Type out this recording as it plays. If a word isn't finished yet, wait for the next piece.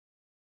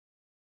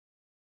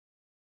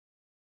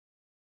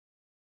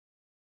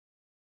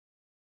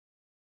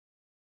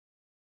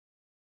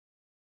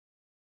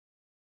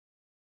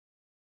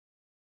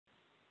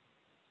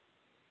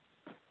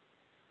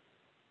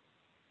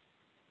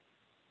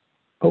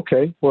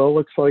Okay, well,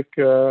 looks like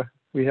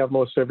we have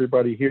most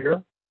everybody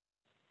here.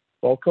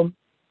 Welcome.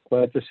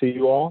 Glad to see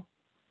you all.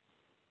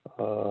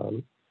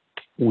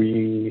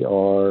 We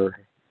are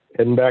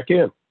heading back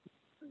in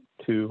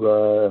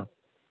to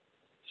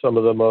some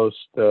of the most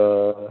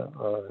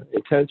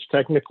intense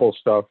technical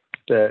stuff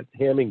that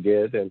Hamming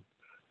did. And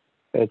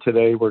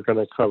today we're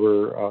going to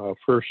cover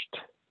first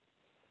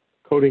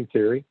coding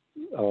theory,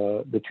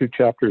 the two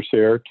chapters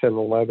there, 10 and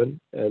 11.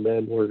 And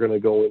then we're going to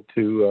go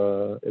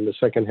into, in the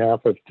second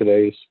half of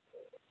today's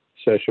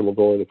session, we'll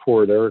go into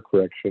forward error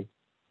correction.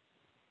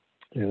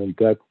 And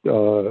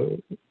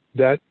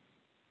that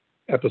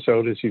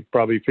episode, as you've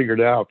probably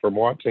figured out from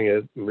watching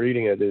it and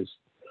reading it, is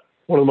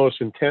one of the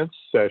most intense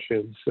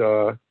sessions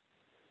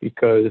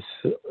because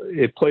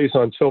it plays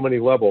on so many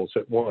levels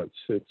at once.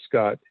 It's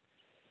got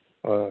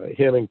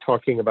Hamming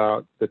talking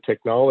about the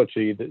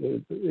technology,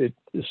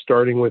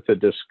 starting with the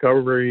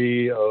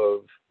discovery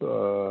of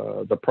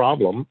the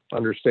problem,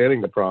 understanding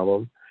the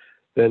problem,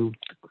 then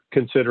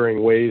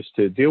considering ways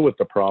to deal with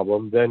the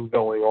problem, then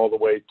going all the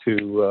way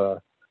to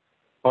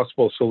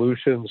possible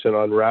solutions and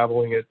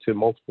unraveling it to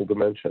multiple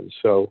dimensions.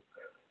 So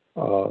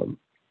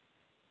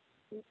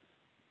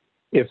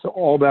if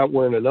all that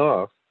weren't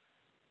enough,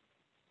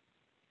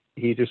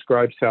 he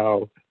describes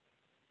how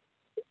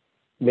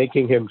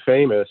making him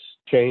famous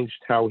changed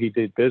how he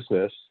did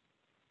business,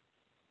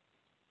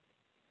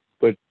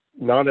 but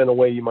not in a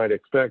way you might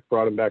expect,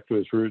 brought him back to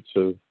his roots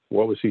of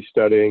what was he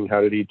studying,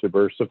 how did he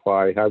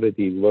diversify, how did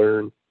he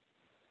learn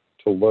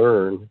to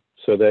learn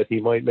so that he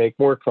might make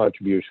more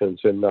contributions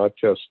and not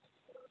just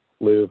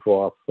live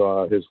off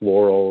his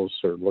laurels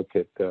or look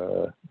at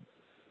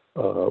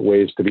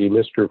ways to be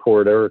Mr.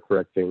 Forward Error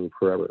Correcting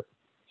forever.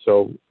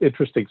 So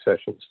interesting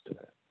sessions today.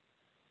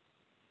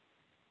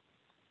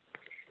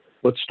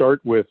 Let's start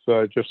with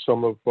just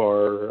some of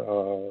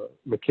our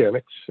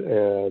mechanics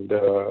and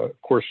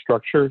course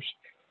structures.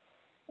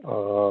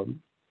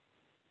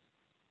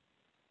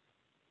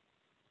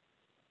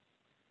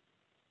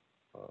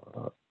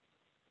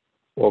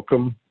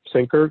 Welcome,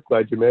 Sinker.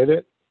 Glad you made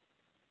it.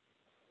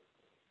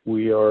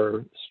 We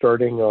are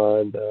starting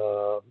on,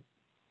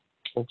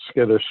 let's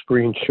get a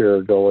screen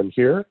share going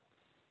here.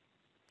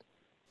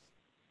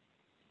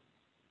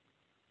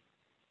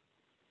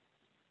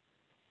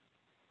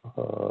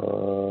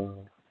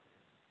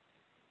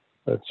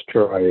 Let's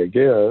try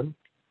again.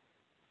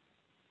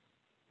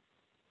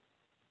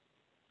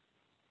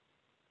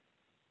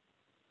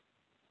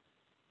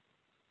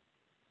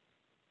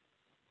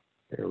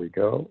 There we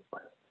go.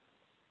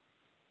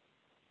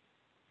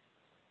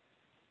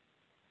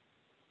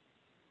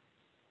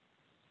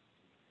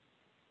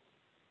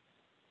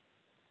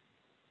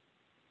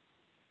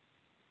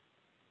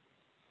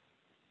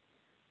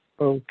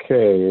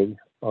 Okay,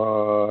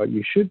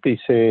 you should be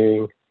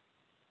seeing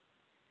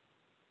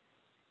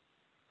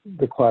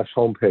the class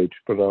homepage,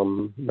 but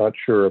I'm not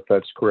sure if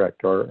that's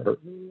correct. Or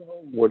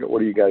what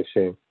are you guys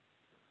seeing?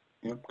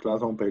 Yep,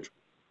 class homepage.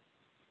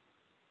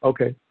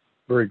 Okay,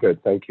 very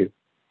good. Thank you.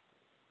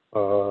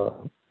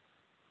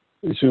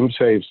 Zoom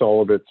saves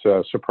all of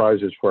its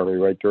surprises for me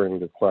right during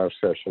the class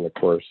session, of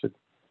course. It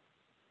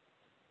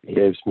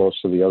behaves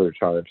most of the other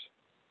times.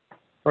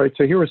 All right,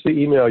 so here was the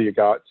email you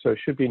got. So it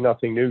should be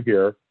nothing new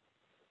here,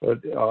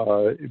 but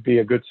it'd be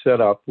a good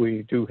setup.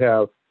 We do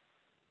have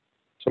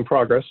some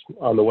progress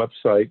on the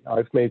website.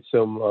 I've made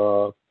some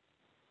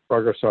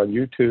progress on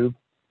YouTube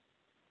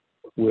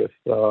with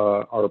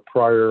our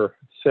prior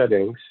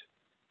settings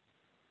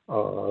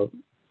of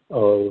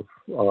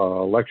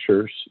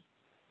lectures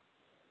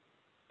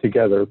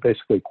together,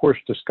 basically course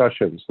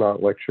discussions,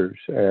 not lectures.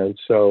 And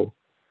so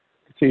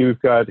see,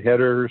 you've got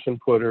headers and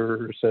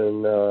footers,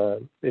 and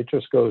it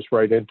just goes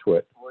right into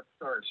it.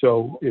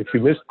 So if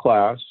you missed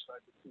class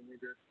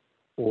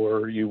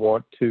or you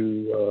want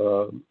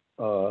to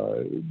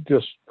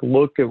just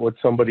look at what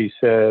somebody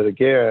said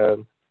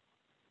again,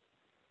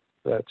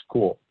 that's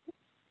cool.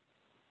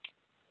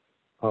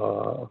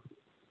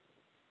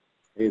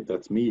 Hey,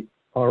 that's me.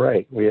 All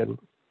right, we had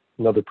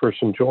another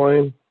person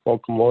join.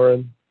 Welcome,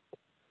 Lauren.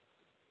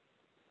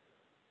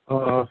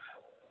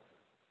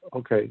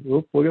 Okay,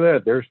 oop, look at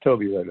that. There's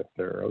Toby right up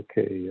there.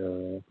 Okay,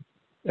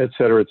 et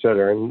cetera, et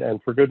cetera. And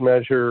for good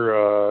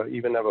measure,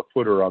 even have a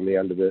footer on the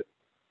end of it.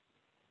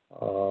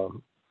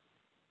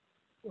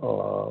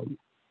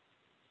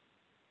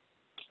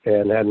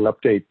 And had an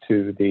update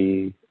to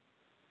the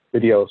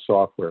video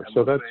software.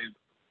 So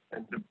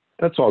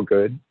that's all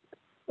good.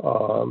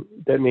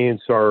 That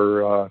means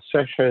our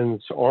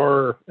sessions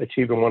are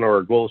achieving one of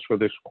our goals for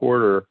this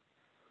quarter,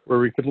 where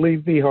we could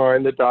leave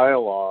behind the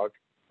dialogue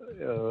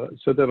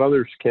so that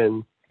others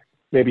can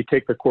maybe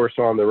take the course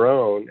on their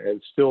own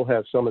and still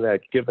have some of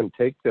that give and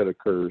take that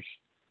occurs.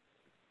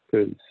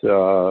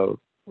 Because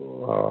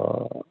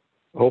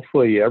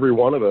hopefully every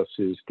one of us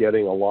is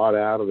getting a lot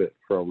out of it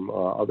from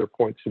other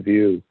points of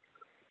view,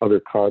 other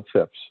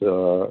concepts,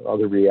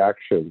 other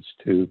reactions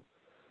to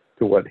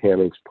what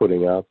Hamming's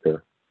putting out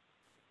there.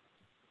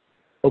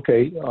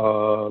 Okay.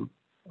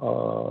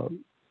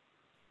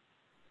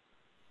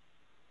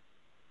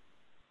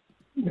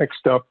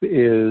 next up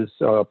is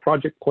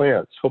Project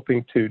Plants,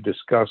 hoping to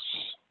discuss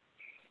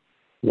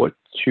what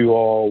you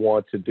all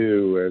want to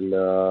do. And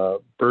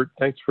Bert,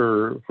 thanks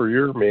for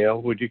your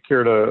mail. Would you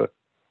care to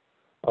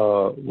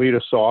lead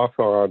us off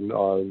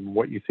on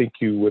what you think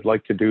you would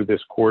like to do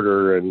this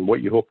quarter and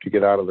what you hope to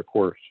get out of the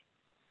course?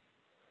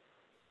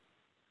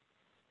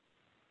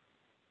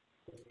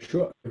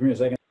 Sure, give me a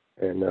second.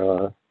 And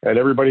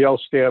everybody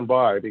else stand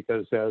by,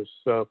 because as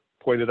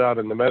pointed out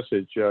in the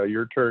message,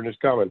 your turn is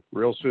coming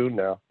real soon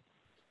now.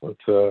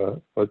 Let's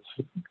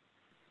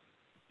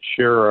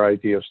share our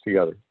ideas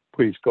together.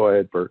 Please go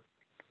ahead, Bert.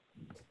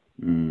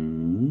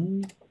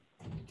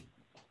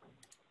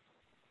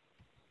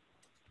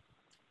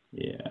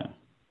 Yeah.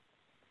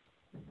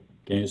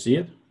 Can you see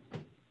it?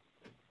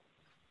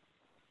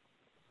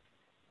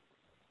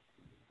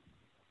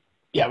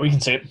 Yeah, we can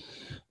see it.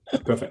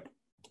 Perfect.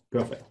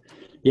 Perfect.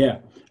 Yeah.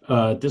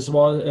 This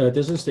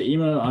is the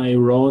email I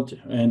wrote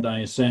and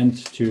I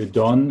sent to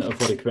Don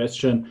for the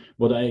question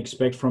what I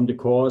expect from the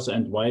course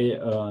and why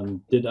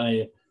did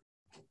I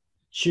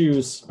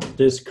choose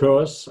this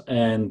course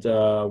and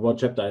what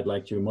chapter I'd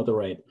like to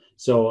moderate.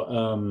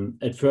 So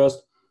at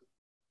first,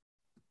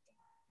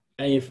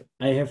 I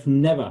have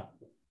never,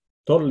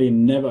 totally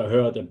never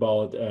heard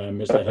about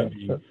Mr.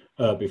 Hemming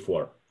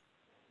before.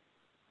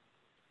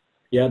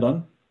 Yeah,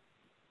 Don?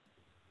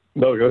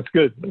 No, that's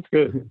good. That's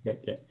good.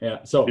 Okay.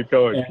 Yeah. So keep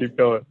going. Keep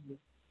going.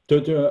 So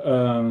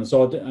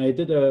I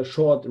did a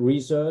short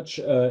research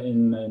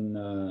in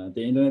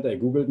the internet. I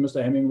googled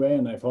Mr. Hemingway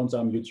and I found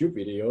some YouTube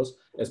videos,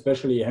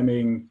 especially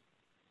Hemming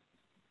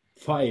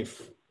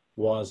 5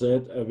 was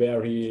it,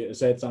 where he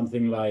said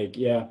something like,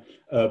 "Yeah,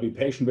 be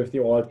patient with the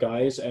old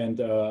guys, and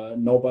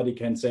nobody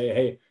can say,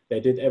 hey, they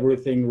did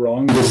everything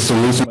wrong. This is the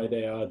reason why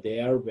they are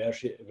there, where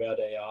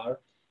they are.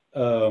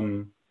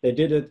 They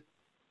did it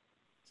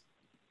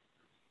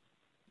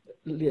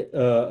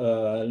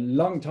a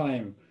long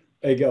time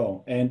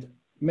ago, and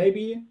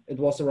maybe it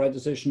was the right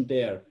decision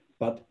there,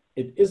 but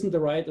it isn't the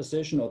right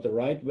decision or the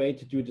right way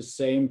to do the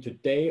same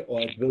today,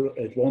 or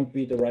it won't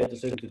be the right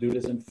decision to do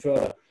this in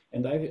further."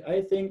 And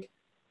I think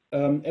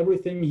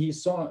everything he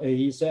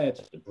said,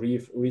 the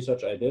brief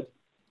research I did,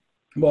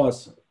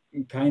 was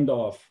kind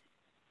of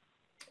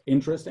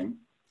interesting,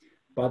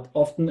 but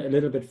often a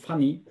little bit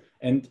funny,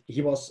 and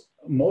he was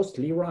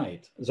mostly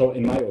right, so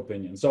in my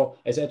opinion. So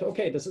I said,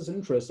 okay, this is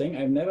interesting.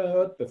 I've never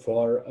heard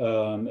before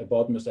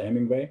about Mr.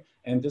 Hemingway,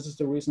 and this is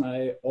the reason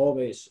I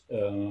always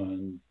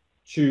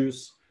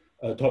choose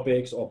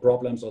topics or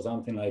problems or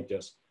something like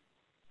this.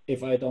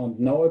 If I don't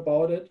know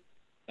about it,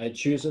 I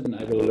choose it and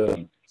I will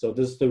learn. So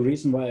this is the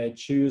reason why I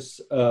choose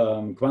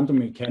quantum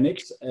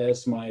mechanics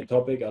as my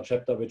topic or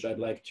chapter, which I'd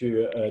like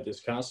to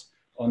discuss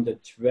on the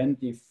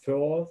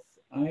 24th,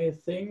 I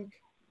think.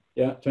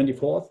 Yeah,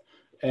 24th.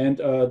 And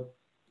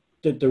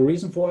the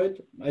reason for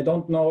it, I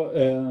don't know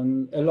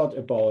a lot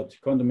about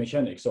quantum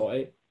mechanics. So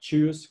I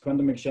choose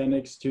quantum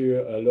mechanics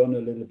to learn a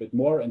little bit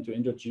more and to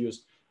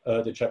introduce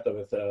the chapter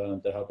with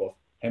the help of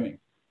Hemming.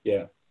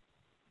 Yeah,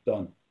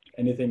 Don,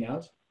 anything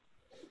else?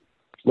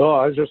 No,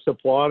 I was just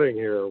applauding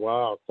here.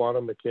 Wow,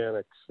 quantum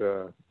mechanics.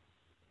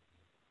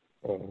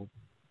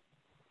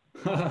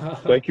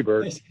 Thank you,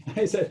 Bert.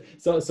 I said,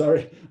 so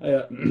sorry.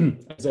 I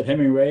said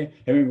Hemingway.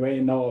 Hemingway.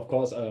 Now, of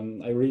course,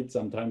 I read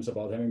sometimes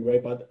about Hemingway,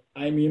 but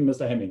I mean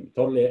Mr. Hemming.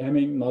 Totally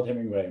Hemming, not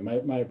Hemingway.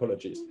 My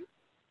apologies.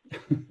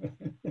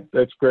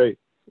 That's great.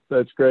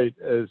 That's great.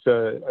 As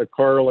a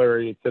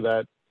corollary to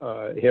that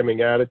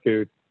Hemming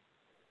attitude,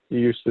 he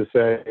used to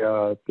say,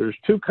 "There's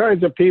two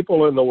kinds of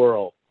people in the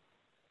world: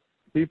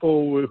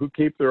 people who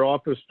keep their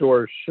office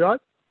doors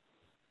shut,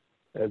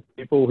 and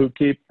people who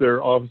keep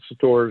their office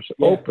doors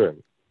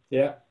open."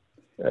 Yeah.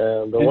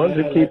 And the ones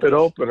who keep it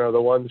open are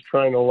the ones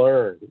trying to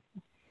learn.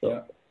 So,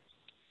 yeah.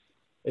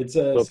 It's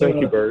a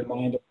thank you, Bert.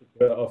 mind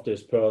of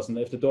this person.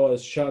 If the door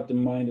is shut, the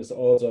mind is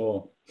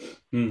also,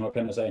 how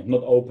can I say,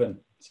 not open.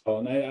 So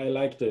and I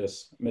like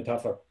this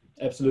metaphor.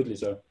 Absolutely,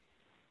 sir.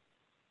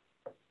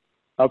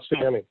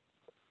 Outstanding.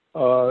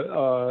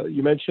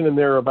 You mentioned in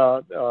there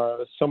about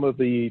some of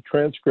the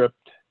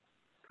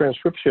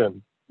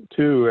transcription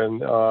too, and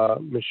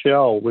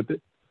Michelle,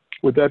 would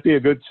that be a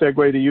good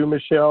segue to you,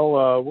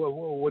 Michelle?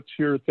 What's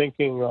your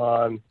thinking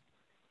on,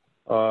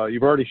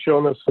 you've already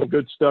shown us some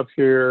good stuff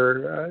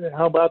here.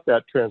 How about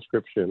that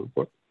transcription?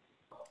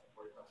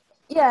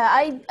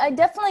 Yeah, I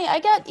definitely, I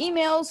got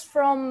emails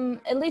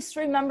from at least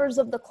 3 members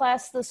of the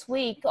class this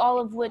week, all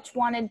of which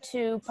wanted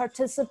to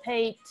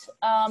participate.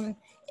 And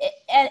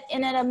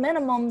at a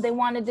minimum, they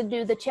wanted to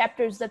do the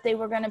chapters that they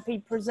were going to be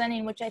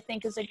presenting, which I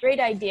think is a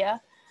great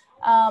idea.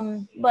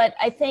 But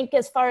I think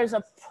as far as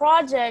a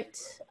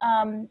project,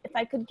 if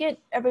I could get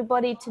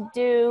everybody to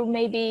do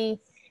maybe,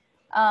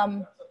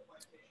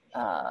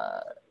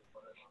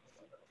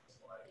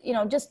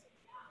 just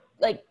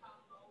like,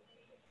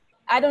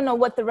 I don't know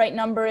what the right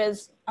number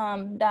is,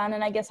 Don,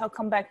 and I guess I'll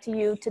come back to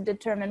you to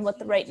determine what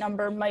the right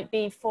number might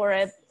be for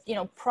a,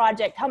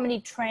 project. How many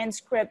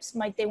transcripts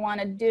might they want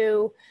to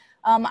do?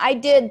 I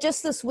did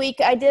just this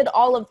week. I did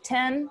all of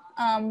 10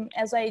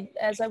 as I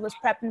was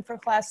prepping for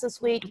class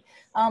this week.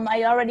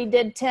 I already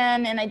did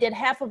 10, and I did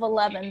half of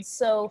 11.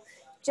 So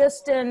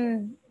just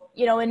in,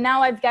 you know, and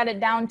now I've got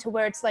it down to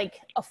where it's like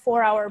a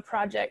 4-hour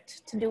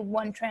project to do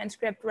one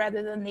transcript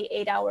rather than the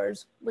 8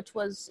 hours, which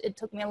was, it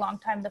took me a long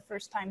time the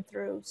first time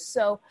through.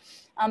 So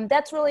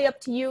that's really up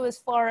to you as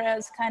far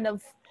as kind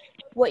of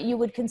what you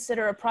would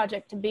consider a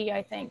project to be,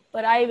 I think.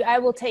 But I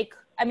will take,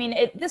 I mean,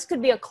 this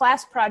could be a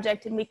class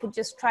project and we could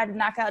just try to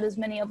knock out as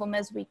many of them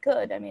as we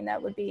could. I mean,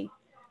 that would be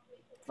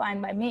fine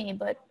by me,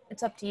 but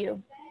it's up to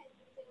you.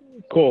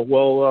 Cool.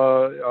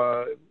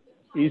 Well,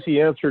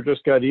 easy answer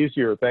just got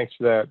easier. Thanks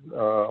for that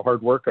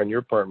hard work on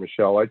your part,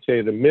 Michelle. I'd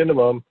say the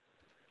minimum,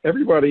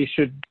 everybody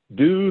should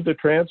do the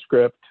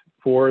transcript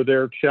for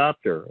their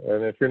chapter.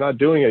 And if you're not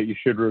doing it, you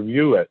should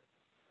review it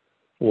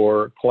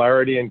for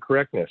clarity and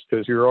correctness,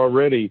 because you're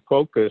already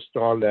focused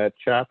on that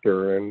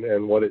chapter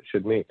and what it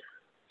should mean.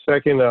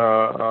 Second,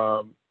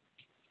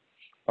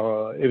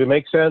 if it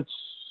makes sense,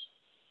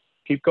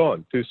 keep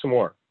going, do some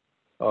more.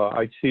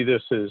 I see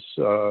this as,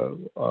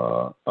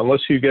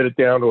 unless you get it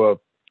down to a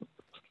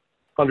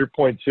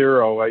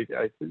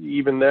 100.0,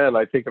 even then,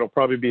 I think it'll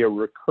probably be a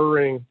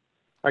recurring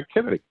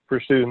activity for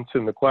students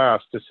in the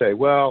class to say,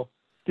 well,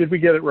 did we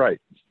get it right?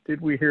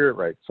 Did we hear it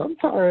right?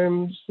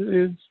 Sometimes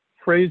it's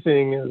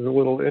phrasing is a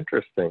little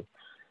interesting.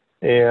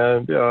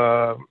 And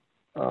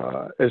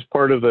as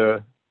part of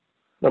the,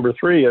 number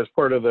 3, as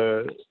part of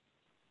the,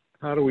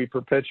 how do we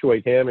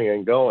perpetuate hamming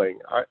and going?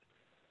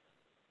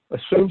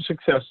 Assume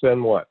success,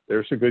 then what?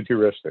 There's a good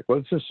heuristic.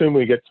 Let's assume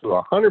we get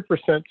to 100%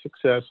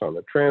 success on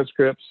the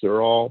transcripts.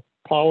 They're all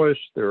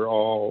polished, they're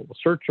all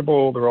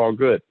searchable, they're all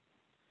good.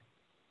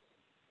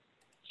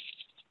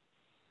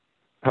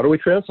 How do we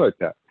translate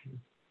that?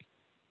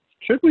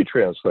 Should we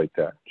translate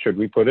that? Should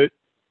we put it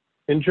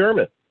in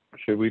German?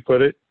 Should we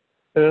put it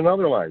in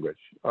another language?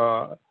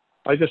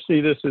 I just see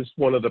this as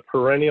one of the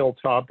perennial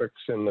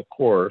topics in the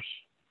course.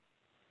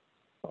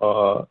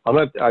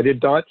 I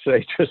did not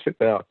say just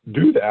now,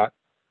 do that.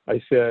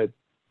 I said,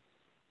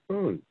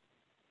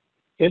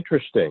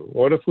 interesting.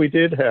 What if we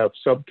did have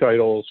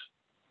subtitles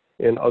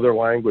in other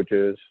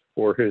languages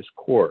for his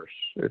course,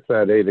 if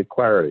that aided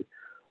clarity?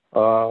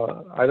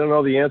 I don't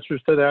know the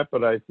answers to that,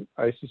 but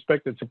I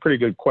suspect it's a pretty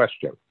good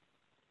question.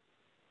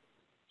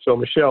 So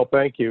Michelle,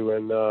 thank you.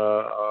 And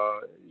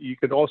you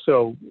could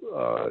also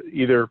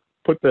either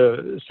put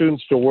the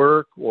students to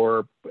work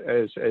or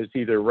as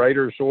either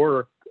writers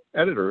or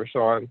editors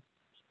on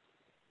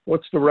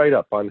what's the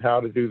write-up on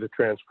how to do the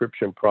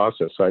transcription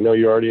process. I know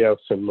you already have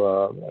some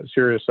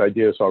serious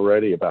ideas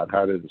already about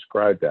how to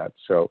describe that.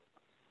 So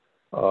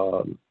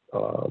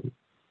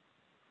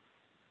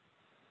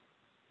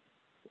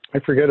I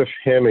forget if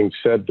Hamming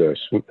said this.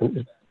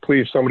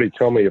 Please, somebody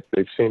tell me if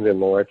they've seen it in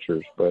the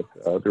lectures, but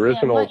there is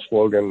an old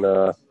slogan,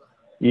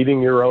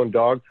 eating your own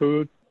dog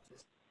food.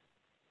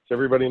 Does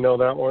everybody know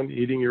that one?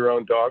 Eating your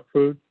own dog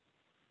food?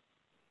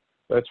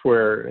 That's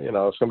where, you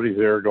know, somebody's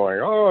there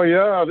going, oh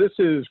yeah, this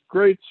is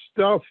great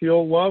stuff.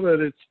 You'll love it.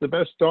 It's the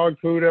best dog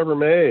food ever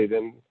made.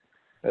 And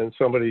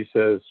somebody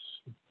says,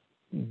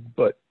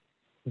 but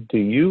do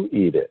you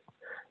eat it?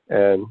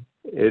 And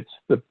it's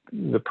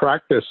the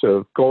practice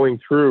of going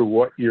through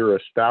what you're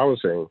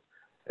espousing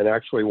and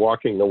actually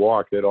walking the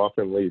walk that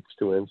often leads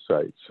to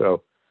insight.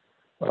 So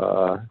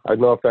I don't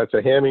know if that's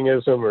a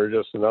Hammingism or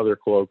just another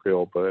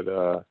colloquial,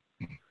 but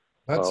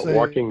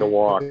walking the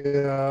walk,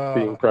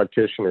 being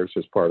practitioners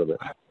is part of it.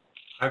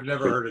 I've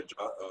never heard it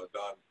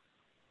done.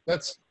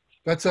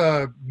 That's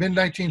a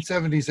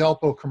mid-1970s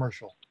Alpo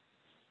commercial.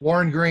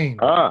 Warren Green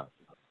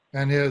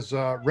and his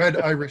red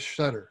Irish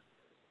setter.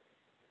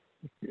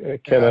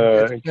 Can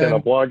a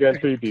blog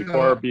entry be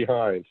far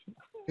behind?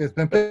 It's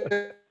been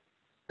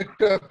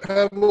picked up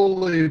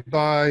heavily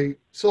by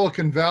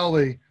Silicon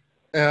Valley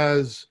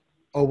as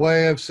a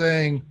way of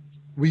saying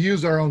we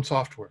use our own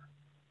software.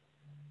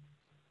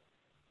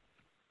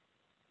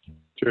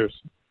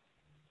 Cheers.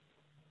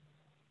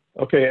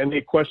 Okay,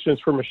 any questions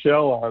for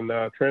Michelle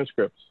on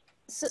transcripts?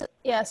 So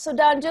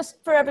Don,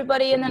 just for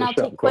everybody, and then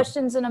Michelle, I'll take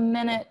questions in a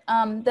minute.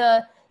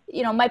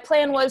 My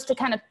plan was to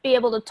kind of be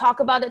able to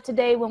talk about it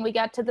today when we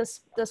got to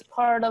this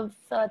part of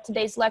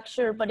today's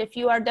lecture. But if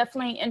you are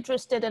definitely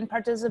interested in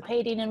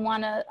participating and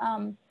want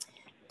to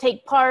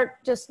take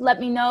part, just let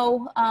me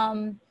know.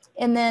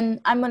 And then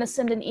I'm going to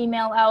send an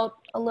email out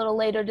a little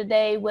later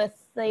today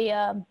with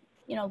the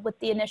with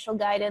the initial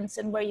guidance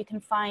and where you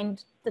can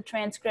find the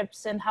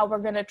transcripts and how we're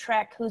going to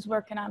track who's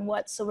working on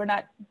what, so we're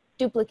not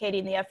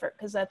duplicating the effort,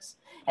 because that's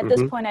at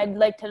this point I'd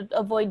like to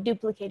avoid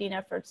duplicating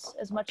efforts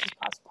as much as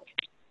possible.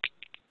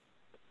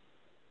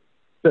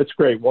 That's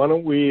great. Why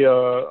don't we,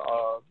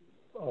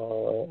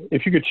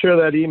 if you could share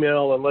that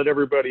email and let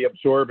everybody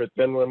absorb it,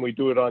 then when we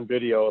do it on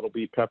video, it'll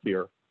be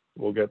peppier.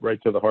 We'll get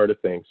right to the heart of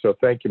things. So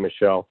thank you,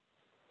 Michelle.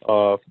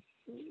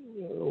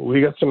 We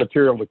got some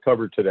material to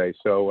cover today,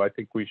 so I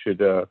think we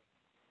should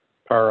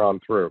power on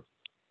through.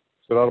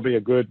 So that'll be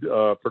a good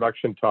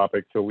production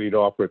topic to lead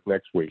off with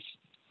next week.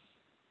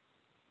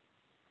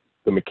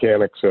 the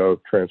mechanics of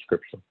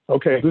transcription.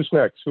 Okay, who's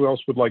next? Who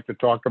else would like to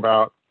talk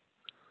about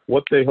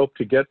what they hope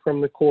to get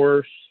from the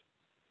course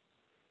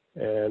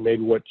and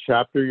maybe what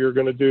chapter you're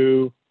going to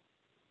do?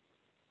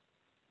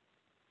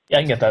 Yeah,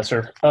 I can get that,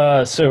 sir.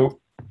 So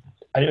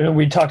I know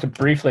we talked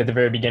briefly at the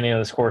very beginning of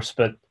this course,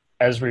 but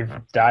as we've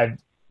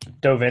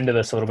dove into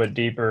this a little bit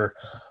deeper,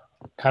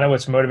 kind of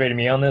what's motivated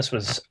me on this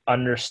was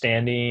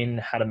understanding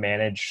how to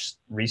manage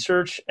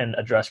research and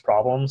address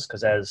problems.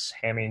 Because as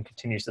Hamming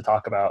continues to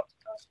talk about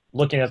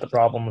looking at the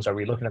problems, are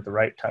we looking at the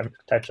right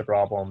types of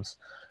problems?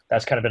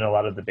 That's kind of been a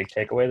lot of the big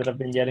takeaway that I've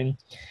been getting.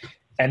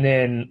 And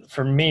then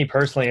for me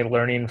personally,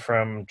 learning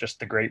from just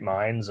the great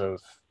minds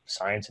of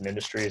science and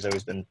industry has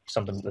always been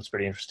something that's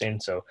pretty interesting.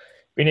 So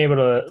being able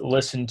to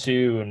listen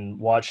to and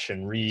watch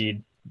and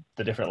read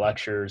the different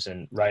lectures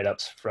and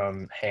write-ups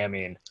from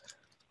Hamming,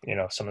 you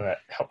know, someone that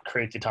helped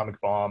create the atomic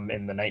bomb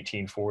in the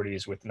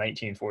 1940s with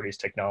 1940s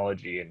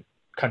technology, and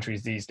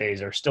countries these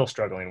days are still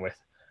struggling with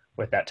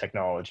that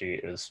technology,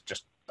 is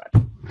just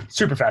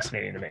super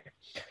fascinating to me.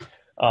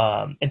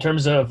 In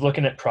terms of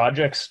looking at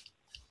projects,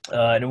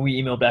 I know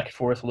we emailed back and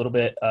forth a little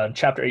bit.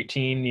 Chapter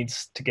 18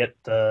 needs to get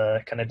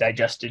kind of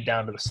digested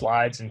down to the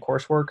slides and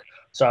coursework.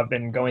 So I've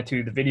been going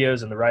through the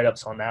videos and the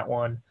write-ups on that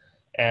one.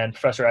 And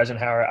Professor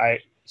Eisenhower,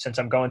 since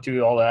I'm going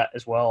through all that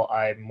as well,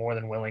 I'm more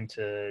than willing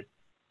to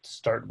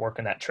start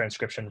working that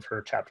transcription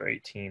for chapter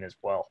 18 as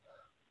well.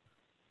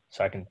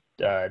 So I can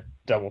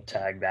double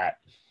tag that,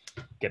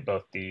 get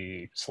both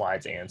the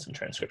slides and some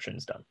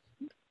transcriptions done.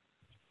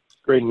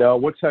 Great. Now,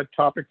 what's that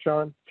topic,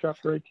 John?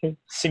 Chapter 18?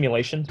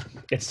 Simulation.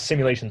 It's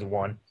simulations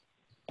 1.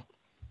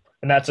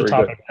 And that's a Very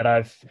topic that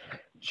I've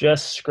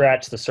just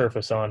scratched the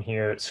surface on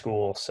here at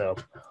school. So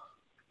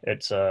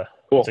it's Cool.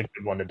 it's a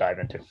good one to dive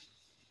into.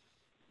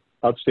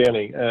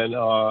 Outstanding. And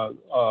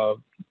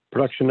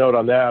production note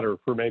on that, or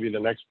for maybe the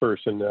next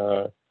person,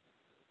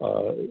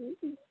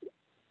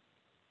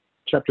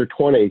 chapter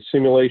 20,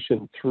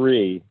 simulation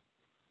 3.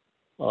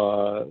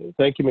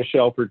 Thank you,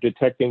 Michelle, for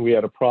detecting we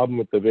had a problem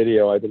with the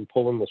video. I've been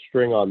pulling the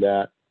string on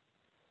that.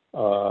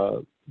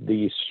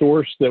 The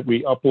source that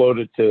we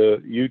uploaded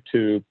to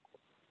YouTube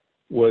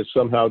was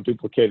somehow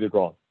duplicated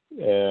wrong.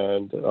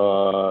 And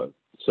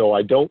so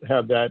I don't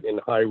have that in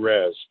high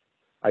res.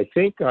 I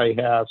think I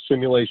have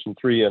simulation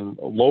 3 in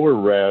lower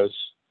res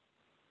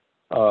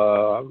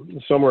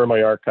somewhere in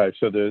my archive.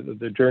 So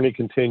the journey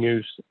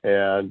continues,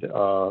 and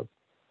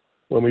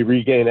when we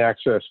regain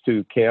access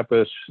to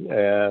campus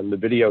and the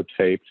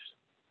videotapes,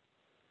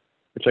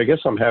 which I guess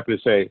I'm happy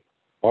to say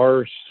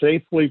are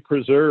safely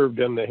preserved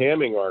in the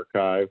Hamming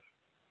archive,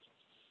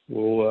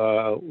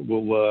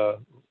 we'll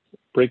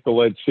break the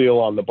lead seal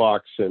on the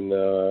box and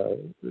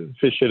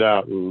fish it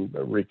out and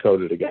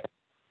recode it again.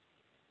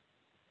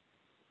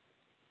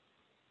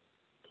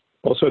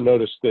 Also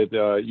noticed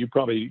that you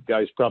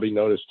guys probably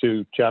noticed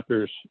too,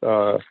 chapters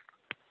 10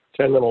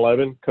 and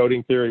 11,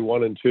 coding theory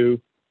 1 and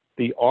 2,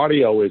 the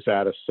audio is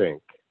out of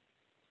sync.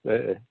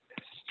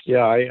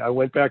 Yeah, I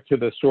went back to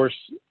the source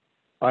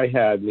I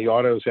had, and the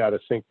audio is out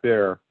of sync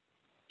there.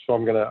 So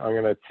I'm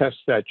gonna test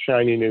that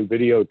shiny new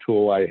video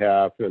tool I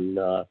have, and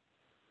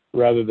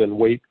rather than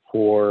wait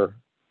for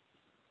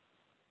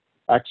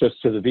access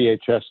to the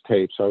VHS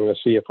tapes, I'm gonna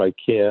see if I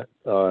can't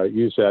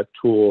use that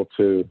tool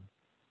to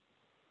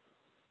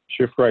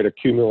shift right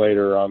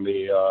accumulator on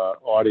the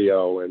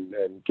audio and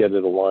get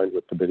it aligned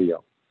with the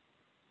video.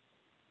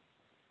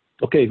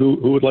 Okay, who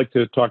would like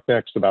to talk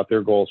next about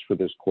their goals for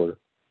this quarter?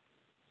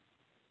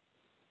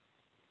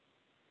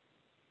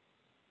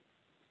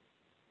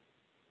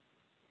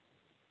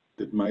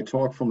 Did my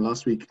talk from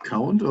last week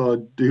count, or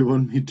do you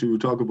want me to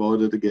talk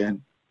about it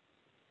again?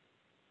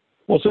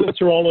 Well, since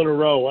they're all in a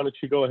row, why don't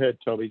you go ahead,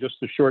 Toby, just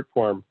the short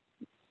form,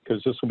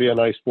 because this will be a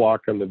nice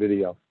block on the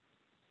video.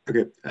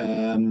 Okay,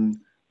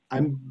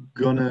 I'm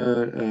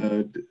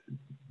gonna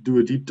do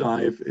a deep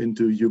dive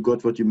into You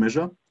Got What You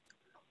Measure,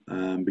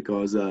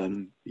 because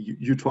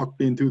you talked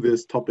me into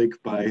this topic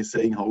by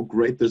saying how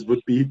great this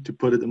would be to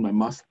put it in my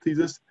master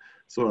thesis.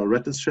 So I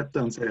read this chapter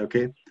and say,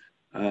 okay,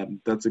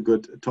 that's a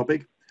good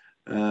topic.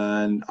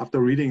 And after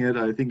reading it,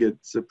 I think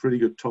it's a pretty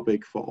good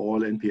topic for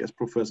all NPS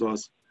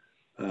professors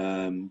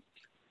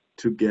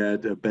to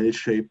get a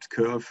bell-shaped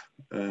curve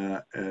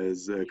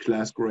as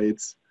class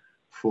grades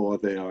for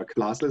their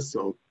classes.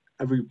 So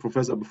every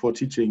professor before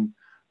teaching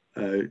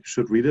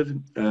should read it.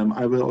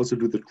 I will also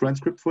do the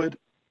transcript for it.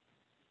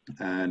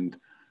 And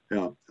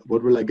yeah,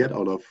 what will I get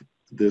out of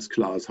this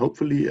class?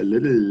 Hopefully a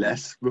little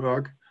less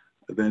work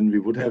than we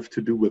would have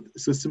to do with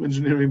system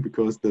engineering,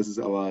 because this is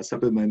our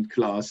supplement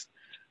class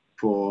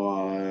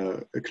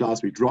for a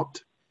class we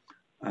dropped.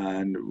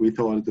 And we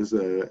thought this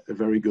is a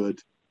very good,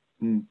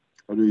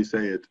 how do you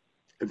say it?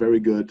 A very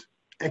good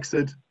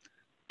exit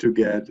to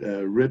get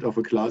rid of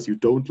a class you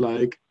don't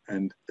like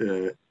and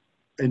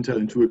enter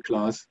into a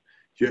class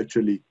you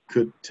actually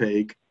could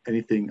take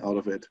anything out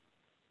of it.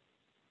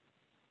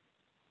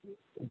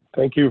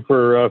 Thank you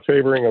for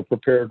favoring a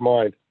prepared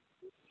mind.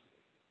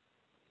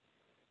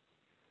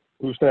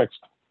 Who's next?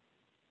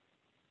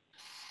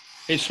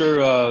 Hey,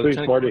 sir. Please,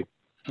 Marty.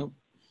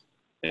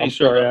 I'm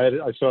sorry,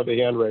 I saw the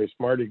hand raised.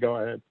 Marty, go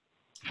ahead.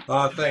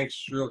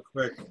 Thanks, real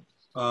quick.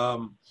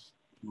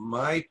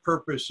 My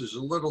purpose is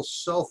a little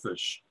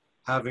selfish,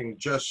 having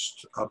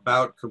just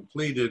about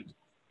completed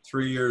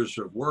 3 years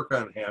of work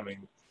on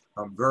Hamming.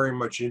 I'm very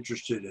much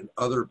interested in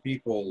other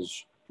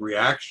people's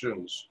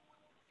reactions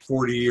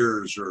 40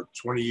 years or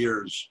 20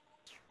 years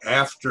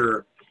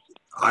after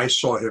I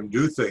saw him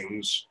do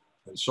things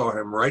and saw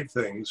him write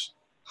things,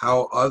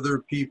 how other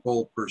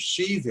people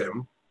perceive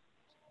him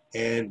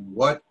and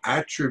what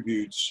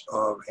attributes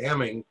of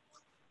Hamming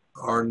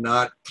are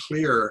not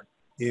clear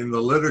in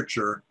the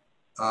literature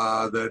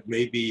that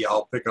maybe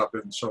I'll pick up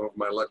in some of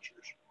my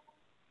lectures.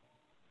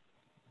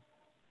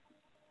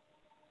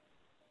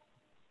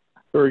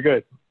 Very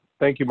good.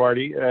 Thank you,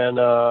 Marty. And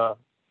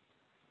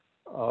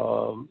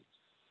on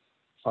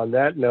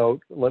that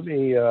note, let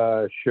me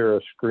share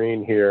a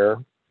screen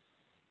here.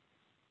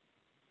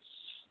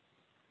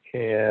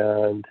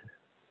 And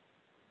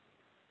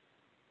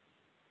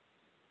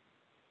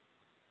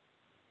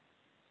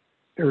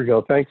here we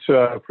go. Thanks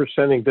for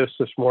sending this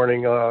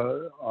morning.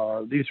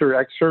 These are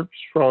excerpts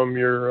from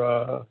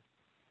your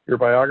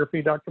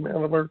biography, Dr.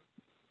 Mandler,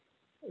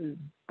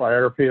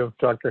 biography of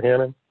Dr.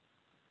 Hamming.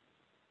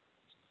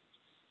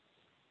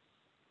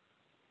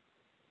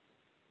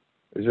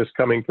 Is this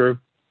coming through?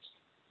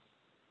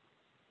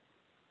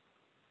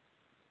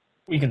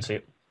 We can see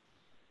it.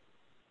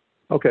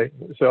 Okay,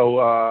 so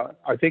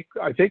I think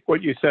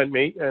what you sent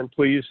me, and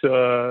please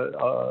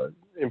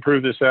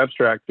improve this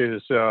abstract,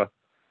 is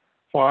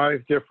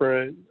 5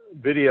 different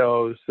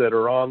videos that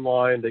are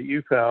online that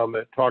you found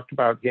that talked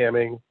about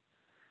Hamming,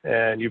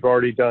 and you've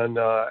already done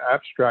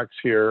abstracts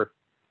here.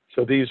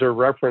 So these are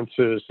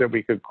references that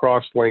we could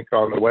cross-link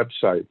on the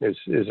website.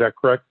 Is that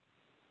correct?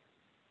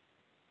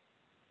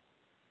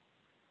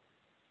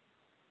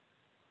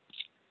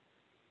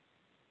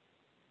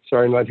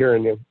 Sorry, I'm not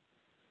hearing you.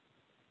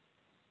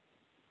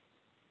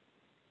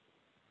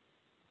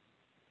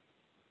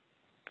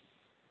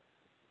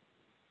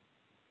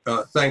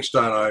 Thanks,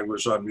 Don. I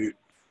was on mute.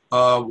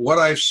 What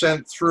I've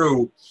sent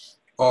through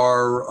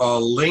are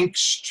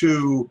links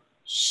to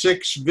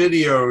 6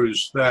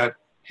 videos that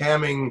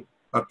Hamming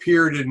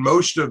appeared in,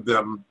 most of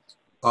them.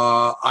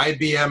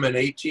 IBM and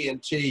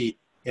AT&T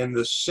in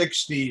the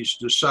 60s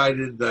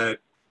decided that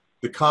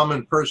the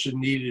common person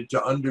needed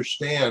to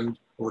understand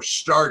or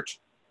start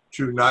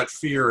to not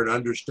fear and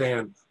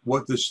understand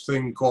what this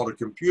thing called a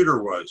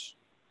computer was.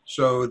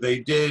 So they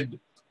did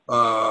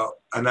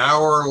an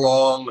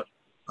hour-long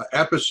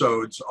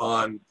episodes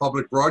on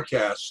public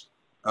broadcast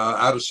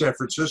out of San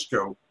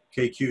Francisco,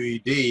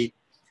 KQED,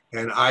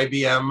 and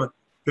IBM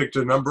picked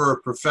a number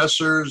of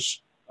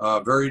professors,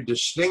 very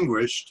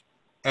distinguished,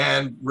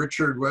 and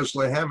Richard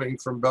Wesley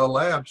Hamming from Bell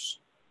Labs.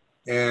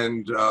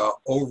 And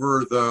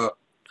over the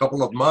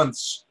couple of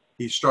months,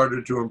 he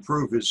started to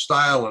improve his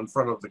style in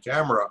front of the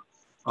camera,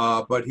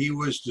 but he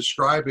was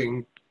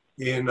describing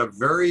in a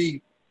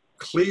very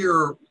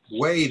clear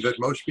way that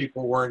most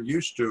people weren't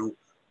used to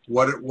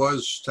what it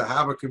was to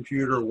have a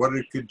computer, what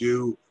it could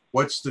do,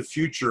 what's the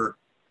future.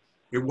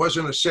 It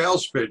wasn't a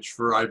sales pitch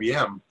for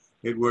IBM.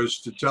 It was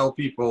to tell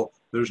people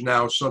there's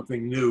now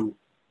something new,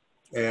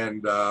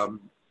 and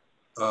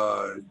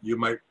you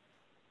might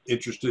be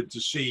interested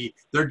to see.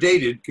 They're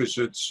dated because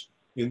it's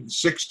in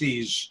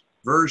 60s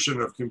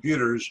version of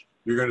computers.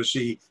 You're going to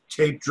see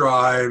tape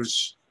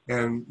drives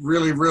and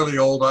really, really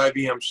old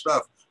IBM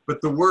stuff.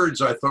 But the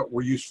words I thought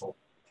were useful.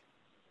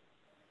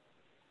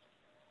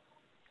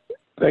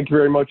 Thank you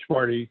very much,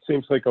 Marty.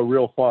 Seems like a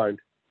real find.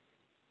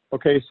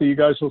 Okay, so you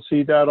guys will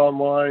see that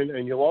online,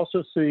 and you'll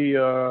also see,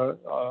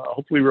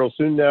 hopefully real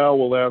soon now,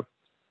 we'll have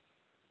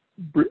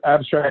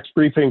abstracts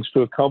briefings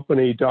to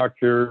accompany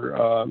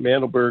Dr.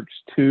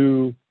 Mandelberg's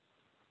 2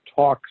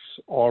 talks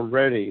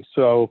already.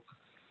 So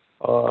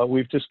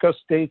we've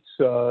discussed dates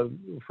for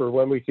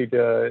when we could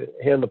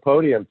hand the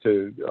podium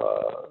to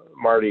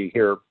Marty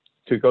here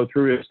to go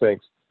through his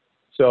things.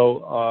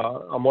 So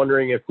I'm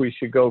wondering if we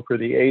should go for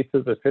the 8th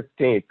or the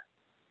 15th.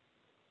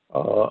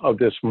 Of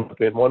this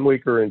month, in 1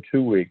 week or in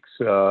 2 weeks.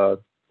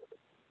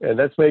 And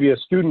that's maybe a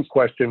student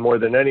question more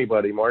than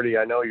anybody. Marty,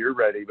 I know you're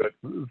ready, but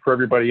for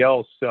everybody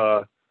else,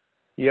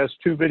 he has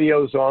 2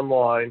 videos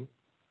online.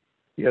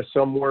 He has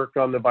some work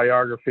on the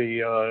biography.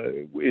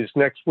 Is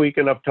next week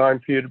enough time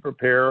for you to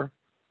prepare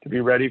to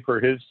be ready for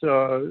his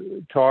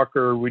talk,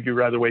 or would you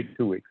rather wait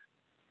 2 weeks?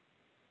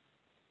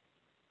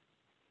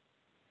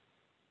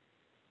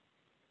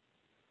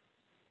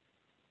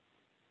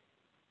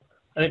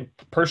 I think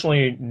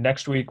personally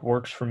next week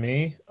works for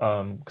me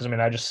because I mean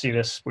I just see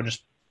this would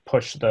just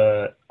push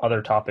the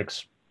other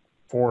topics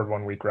forward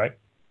 1 week, right?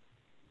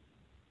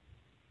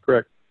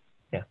 Correct.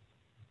 Yeah.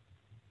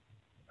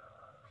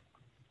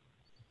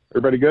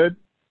 Everybody good?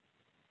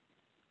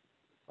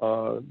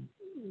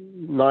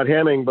 Not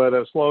Hamming, but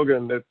a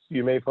slogan that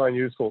you may find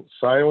useful.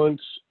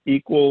 Silence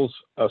equals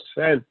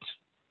assent.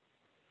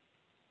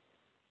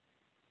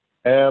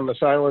 And the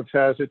silence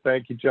has it.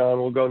 Thank you, John.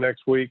 We'll go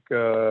next week.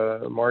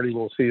 Marty,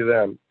 we'll see you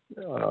then.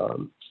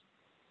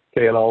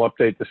 Okay, and I'll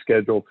update the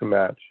schedule to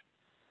match.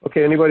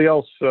 Okay, anybody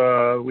else?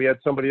 We had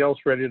somebody else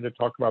ready to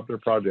talk about their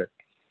project.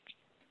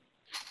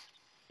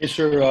 Yes,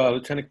 sir.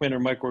 Lieutenant Commander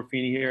Mike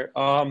Orfini here.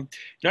 I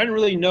didn't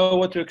really know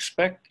what to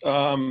expect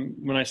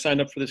when I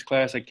signed up for this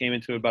class. I came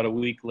into it about a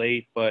week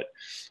late, but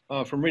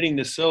from reading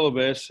the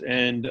syllabus,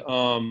 and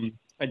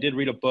I did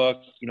read a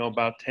book,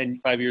 about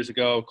 5 years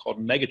ago called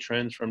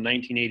Megatrends from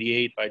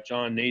 1988 by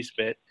John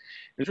Naisbitt. It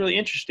was really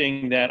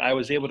interesting that I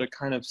was able to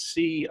kind of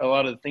see a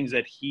lot of the things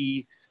that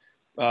he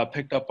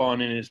picked up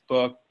on in his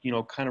book,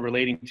 kind of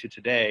relating to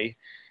today.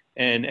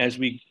 And as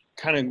we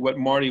kind of what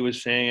Marty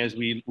was saying, as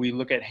we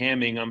look at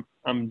Hamming,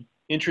 I'm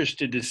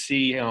interested to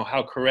see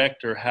how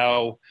correct or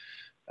how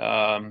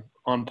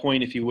on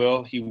point, if you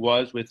will, he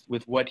was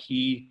with what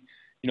he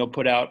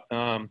put out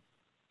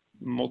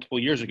multiple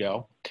years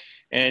ago,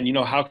 and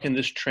how can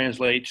this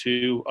translate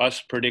to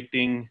us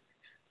predicting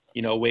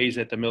ways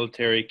that the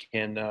military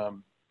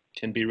can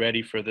be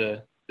ready for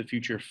the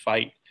future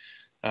fight,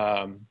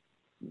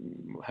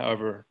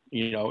 however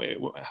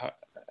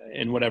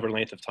in whatever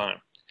length of time.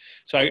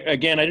 So I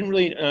didn't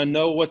really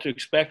know what to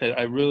expect.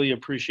 I really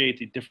appreciate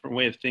the different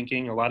way of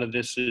thinking. A lot of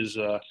this is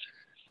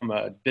I'm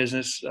a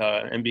business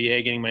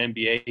MBA, getting my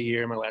MBA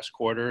here in my last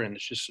quarter, and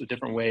it's just a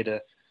different way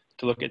to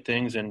look at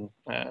things. And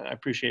I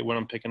appreciate what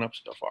I'm picking up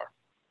so far.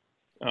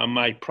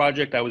 My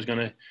project, I was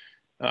going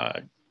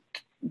to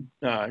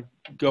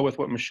go with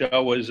what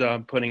Michelle was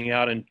putting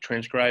out and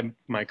transcribe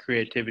my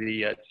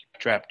creativity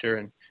chapter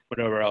and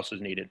whatever else is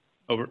needed.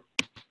 Over.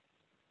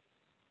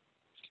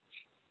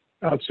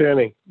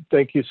 Outstanding.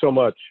 Thank you so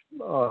much.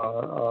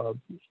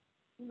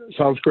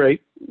 Sounds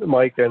great,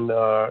 Mike, and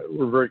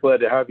we're very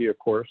glad to have you, of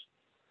course.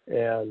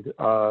 And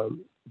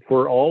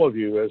for all of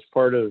you, as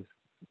part of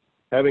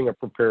having a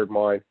prepared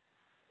mind,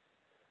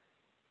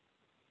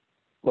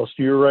 most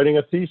of you are writing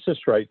a thesis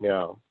right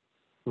now.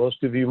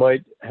 Most of you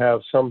might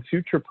have some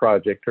future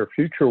project or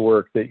future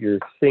work that you're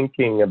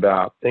thinking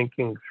about,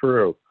 thinking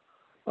through.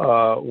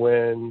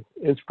 When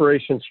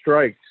inspiration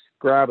strikes,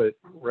 grab it,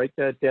 write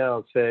that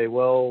down, say,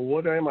 well,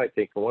 what am I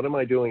thinking? What am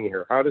I doing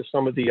here? How do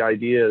some of the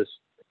ideas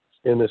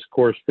in this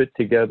course fit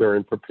together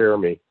and prepare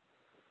me?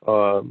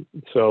 To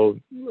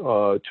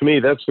me,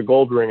 that's the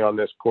gold ring on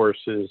this course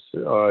is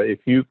if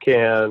you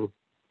can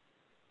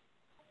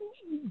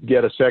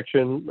get a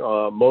section,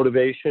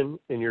 motivation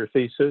in your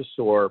thesis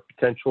or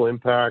potential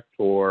impact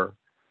or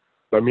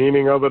the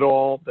meaning of it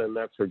all, then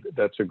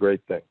that's a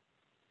great thing.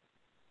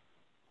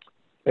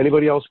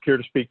 Anybody else care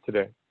to speak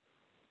today?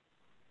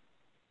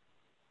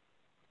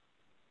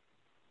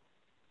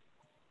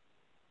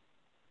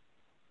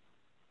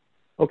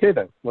 Okay,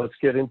 then let's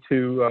get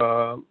into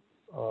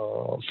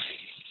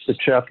the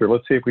chapter.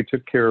 Let's see if we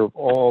took care of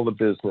all the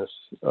business.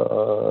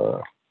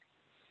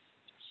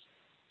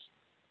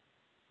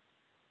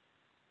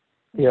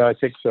 Yeah, I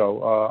think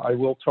so. I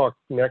will talk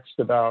next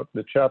about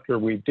the chapter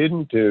we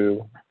didn't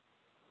do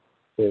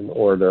in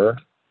order.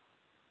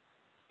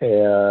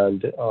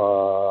 And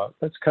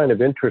that's kind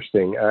of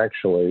interesting,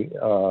 actually.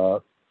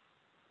 So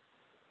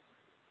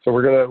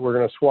we're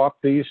gonna swap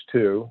these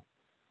two.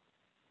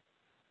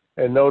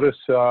 And notice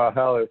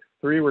how if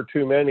 3 were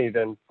too many,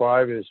 then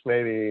 5 is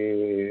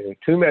maybe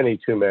too many.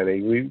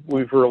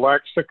 We've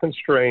relaxed the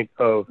constraint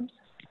of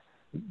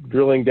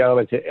drilling down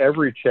into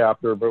every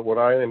chapter, but what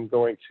I am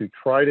going to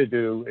try to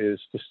do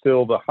is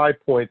distill the high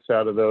points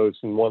out of those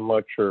in one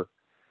lecture,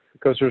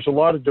 because there's a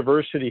lot of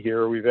diversity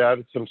here. We've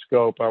added some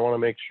scope. I want to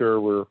make sure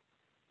we're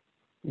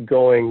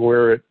going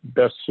where it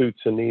best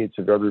suits the needs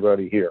of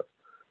everybody here.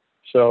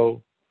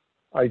 So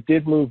I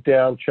did move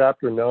down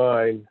chapter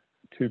 9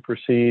 to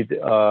proceed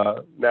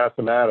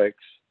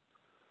mathematics.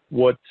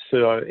 What's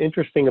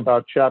interesting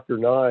about chapter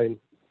 9,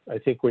 I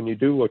think when you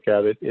do look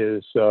at it,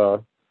 is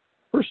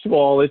first of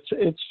all, it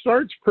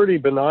starts pretty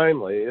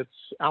benignly. It's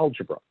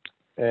algebra,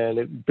 and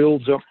it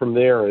builds up from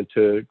there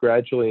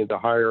gradually into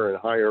higher and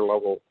higher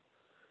level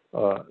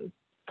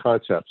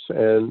concepts.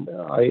 And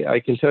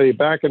I can tell you,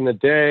 back in the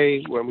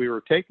day when we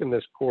were taking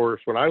this course,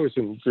 when I was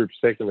in groups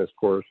taking this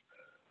course,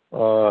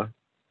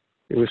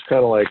 it was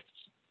kind of like,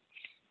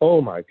 oh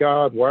my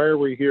God, why are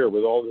we here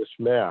with all this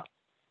math?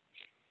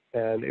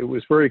 And it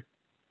was very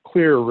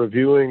clear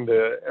reviewing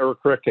the error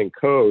correcting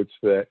codes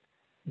that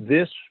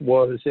this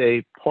was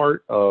a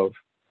part of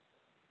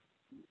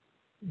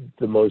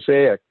the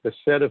mosaic, the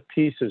set of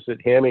pieces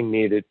that Hamming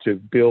needed to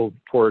build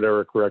toward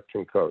error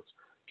correction codes.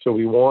 So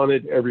we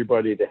wanted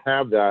everybody to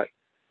have that.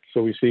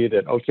 So we see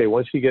that, okay,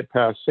 once you get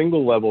past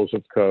single levels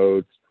of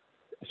code,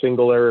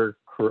 single error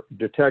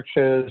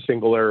detection,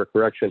 single error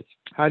correction,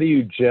 how do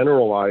you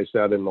generalize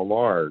that in the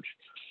large?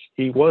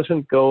 He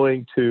wasn't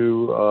going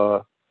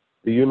to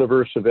the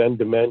universe of n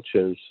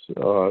dimensions,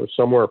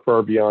 somewhere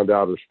far beyond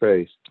outer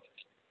space.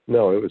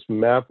 No, it was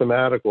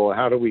mathematical.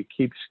 How do we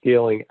keep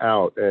scaling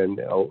out, and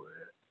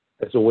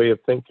as a way of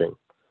thinking,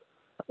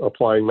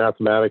 applying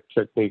mathematic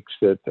techniques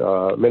that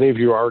many of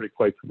you are already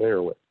quite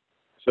familiar with.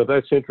 So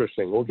that's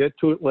interesting. We'll get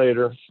to it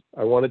later.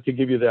 I wanted to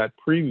give you that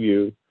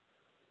preview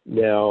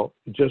now,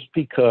 just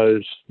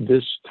because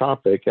this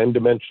topic,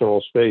 n-dimensional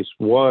space,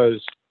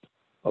 was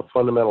a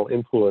fundamental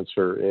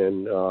influencer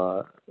in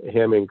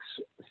Hamming's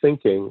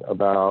thinking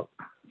about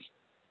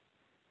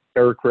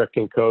error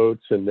correcting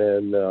codes and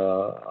then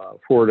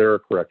forward error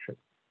correction.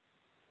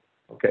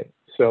 Okay,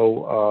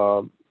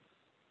 so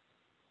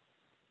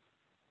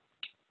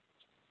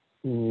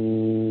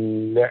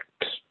next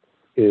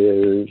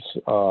is,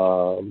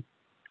 well,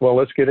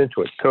 let's get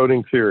into it.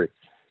 Coding theory.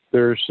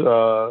 There's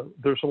a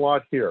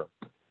lot here,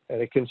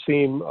 and it can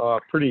seem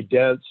pretty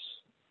dense,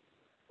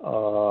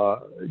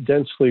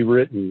 densely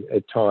written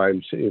at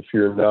times if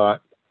you're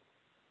not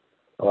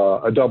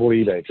a double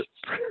E major,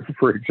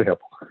 for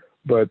example.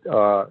 But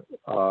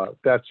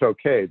that's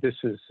okay. This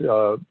is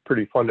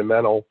pretty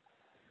fundamental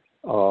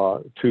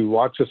to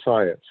lots of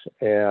science.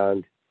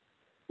 And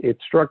it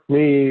struck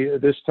me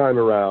this time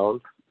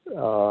around,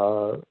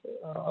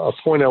 a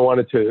point I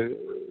wanted to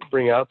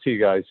bring out to you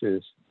guys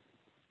is,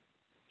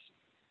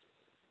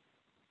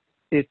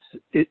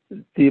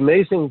 the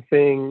amazing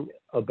thing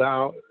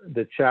about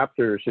the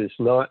chapters is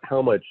not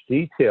how much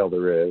detail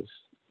there is,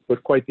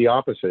 but quite the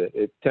opposite.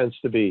 It tends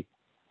to be,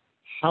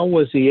 how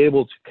was he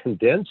able to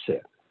condense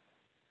it,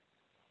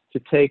 to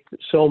take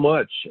so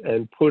much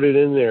and put it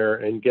in there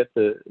and get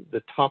the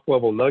top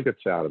level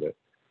nuggets out of it.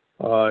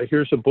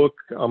 Here's a book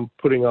I'm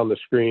putting on the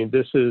screen.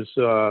 This is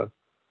a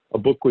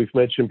book we've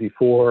mentioned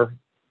before,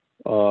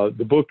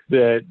 the book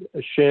that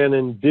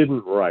Shannon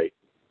didn't write.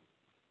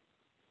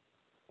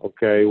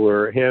 Okay,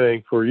 where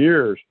Hamming for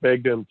years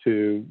begged him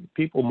to,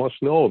 people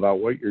must know about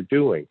what you're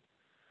doing.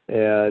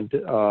 And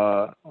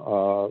I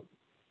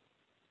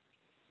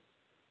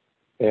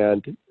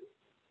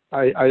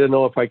don't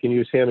know if I can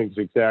use Hamming's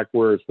exact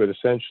words, but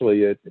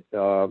essentially it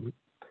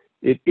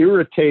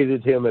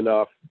irritated him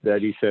enough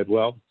that he said,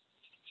 well,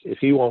 if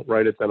he won't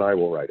write it, then I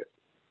will write it.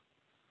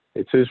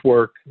 It's his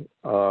work,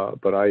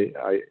 but I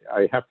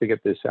have to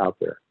get this out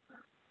there.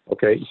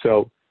 Okay,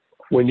 so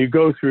when you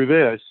go through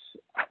this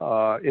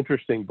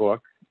interesting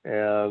book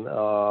and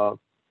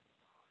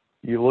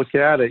you look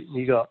at it and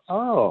you go,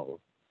 oh,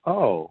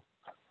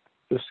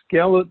 the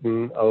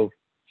skeleton of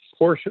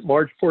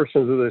large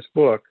portions of this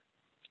book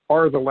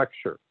are the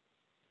lecture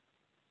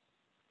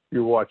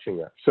you're watching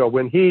it. So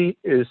when he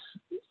is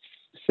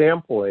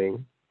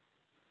sampling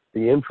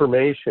the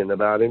information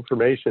about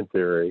information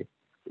theory,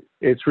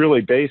 it's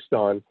really based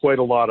on quite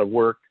a lot of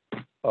work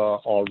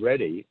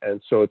already.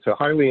 And so it's a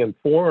highly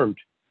informed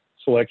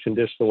selection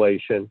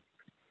distillation.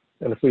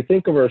 And if we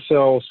think of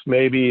ourselves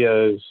maybe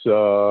as,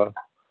 well,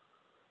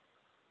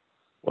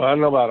 I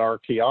don't know about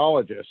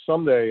archaeologists,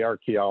 someday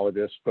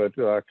archaeologists, but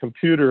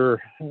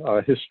computer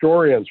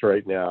historians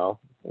right now,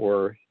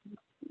 or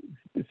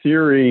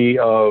theory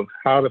of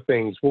how do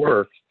things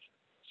work,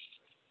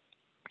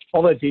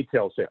 all that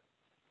detail's there.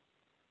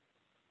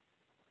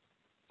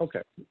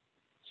 Okay,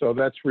 so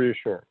that's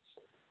reassuring.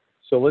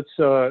 So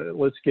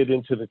let's get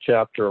into the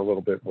chapter a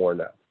little bit more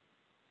now.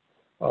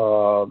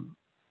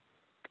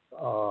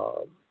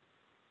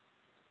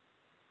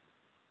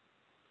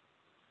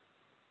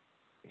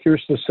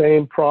 Here's the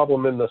same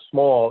problem in the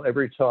small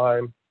every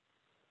time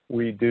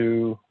we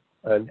do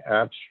an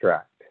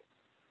abstract.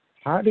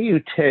 How do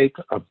you take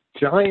a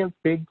giant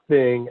big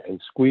thing and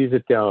squeeze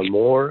it down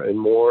more and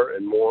more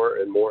and more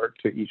and more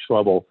to each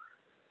level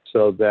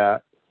so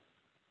that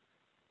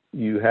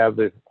you have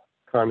the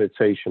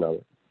condensation of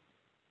it?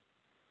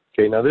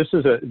 Okay, now this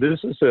is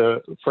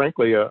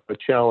frankly a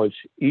challenge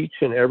each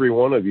and every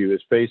one of you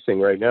is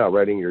facing right now,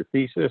 writing your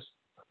thesis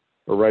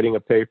or writing a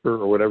paper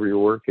or whatever your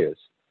work is.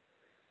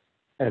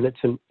 And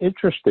it's an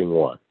interesting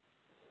one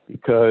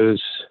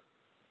because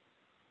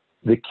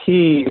the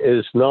key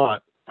is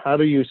not how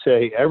do you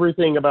say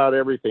everything about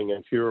everything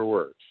in fewer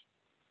words,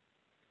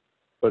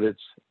 but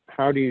it's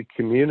how do you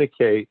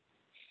communicate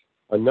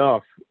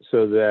enough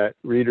so that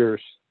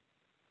readers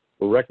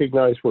will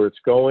recognize where it's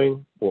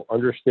going, will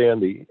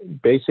understand the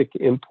basic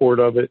import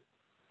of it,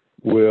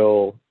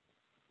 will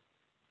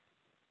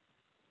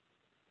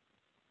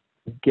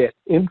get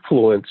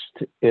influenced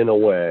in a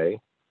way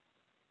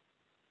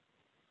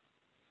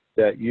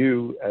that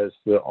you as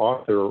the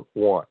author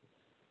want,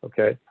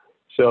 okay?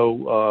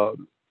 So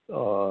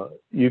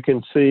you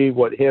can see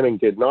what Hamming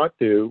did not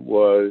do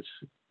was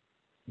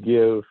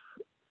give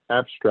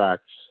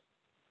abstracts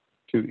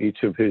to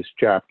each of his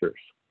chapters,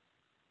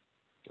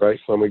 right?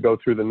 So when we go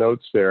through the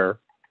notes there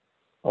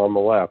on the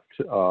left,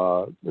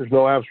 there's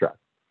no abstract.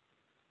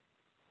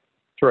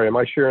 Sorry, am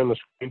I sharing the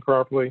screen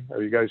properly?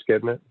 Are you guys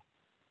getting it?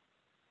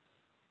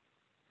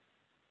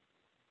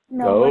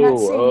 No, we're not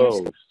seeing your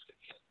screen.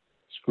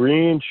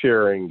 Screen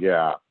sharing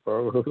gap.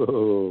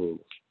 Oh,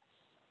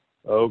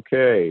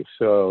 okay.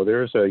 So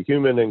there's a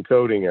human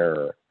encoding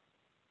error.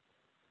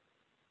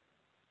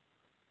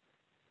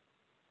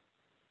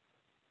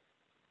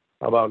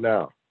 How about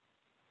now?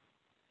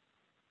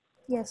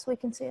 Yes, we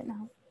can see it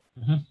now.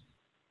 Mm-hmm.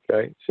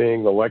 Okay,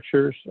 seeing the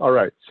lectures. All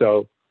right,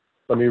 so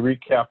let me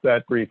recap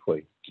that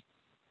briefly.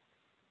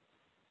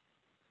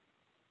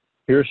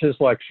 Here's his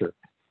lecture.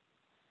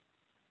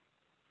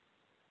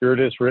 Here it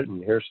is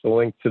written. Here's the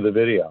link to the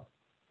video.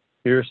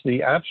 Here's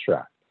the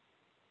abstract.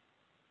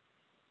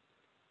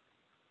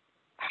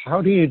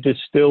 how do you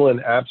distill an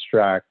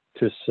abstract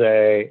to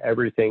say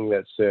everything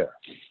that's there?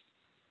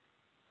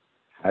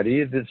 How do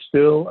you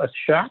distill a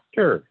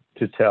chapter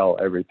to tell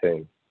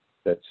everything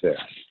that's there?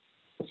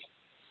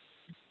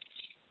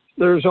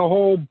 There's a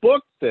whole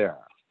book there.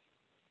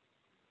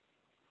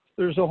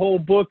 There's a whole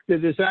book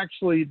that is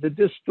actually the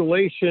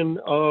distillation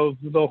of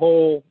the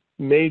whole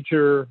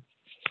major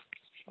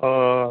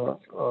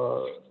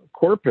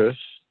corpus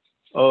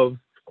of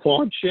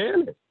Claude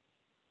Shannon.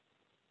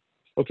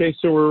 Okay,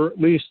 so we're at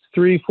least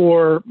 3,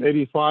 4,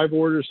 maybe 5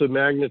 orders of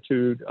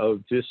magnitude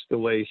of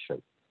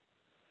distillation.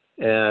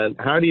 And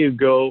how do you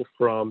go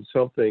from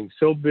something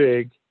so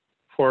big,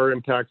 far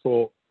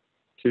impactful,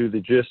 to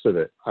the gist of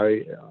it?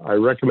 I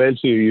recommend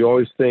to you, you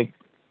always think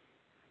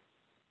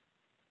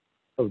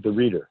of the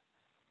reader.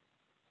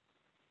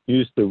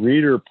 Use the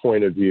reader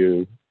point of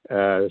view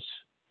as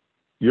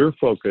your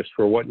focus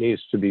for what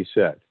needs to be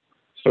said.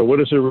 So what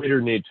does the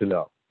reader need to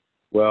know?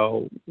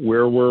 Well,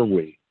 where were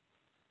we?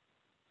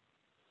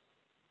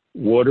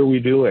 What are we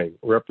doing?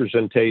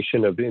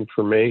 Representation of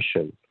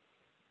information.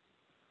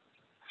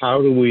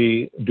 How do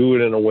we do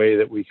it in a way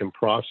that we can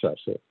process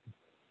it?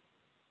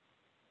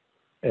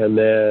 And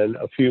then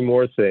a few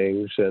more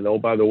things. And oh,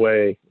 by the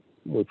way,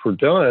 if we're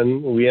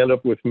done, we end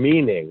up with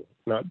meaning,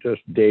 not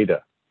just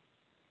data.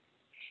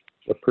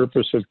 The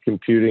purpose of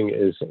computing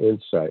is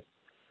insight.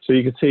 So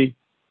you can see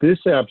this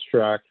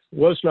abstract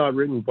was not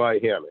written by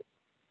Hamming.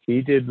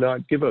 He did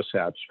not give us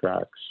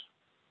abstracts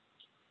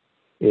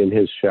in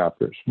his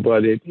chapters,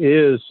 but it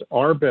is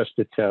our best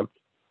attempt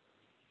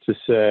to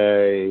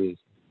say,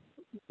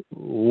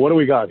 what do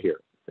we got here?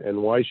 And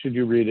why should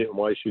you read it? And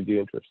why should you be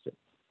interested?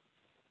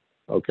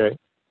 Okay.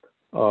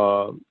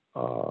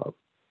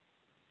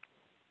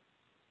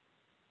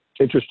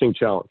 Interesting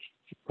challenge.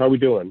 How are we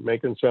doing?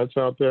 Making sense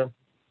out there?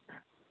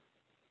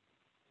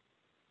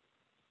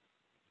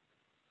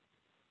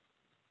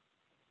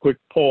 Quick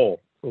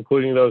poll,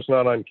 including those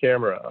not on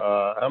camera.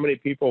 How many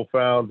people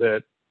found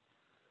that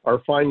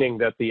are finding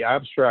that the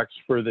abstracts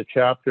for the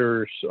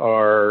chapters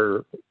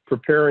are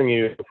preparing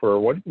you for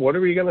what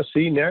are we going to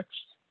see next?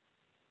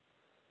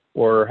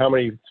 Or how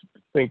many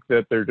think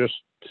that they're just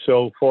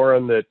so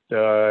foreign that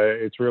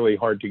it's really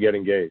hard to get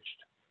engaged?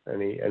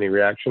 Any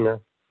reaction there?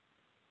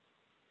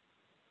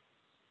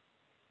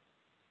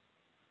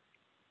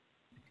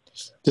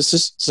 This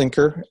is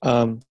Zinker,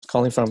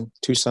 calling from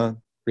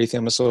Tucson,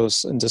 Raytheon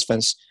Missiles and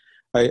Defense.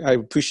 I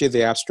appreciate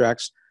the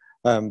abstracts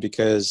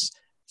because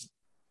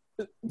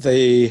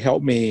they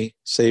help me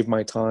save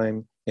my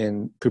time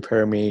and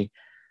prepare me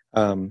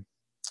to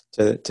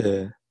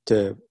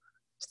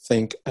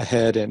think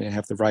ahead and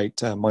have the right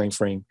mind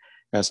frame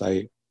as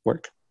I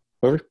work.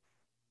 Over.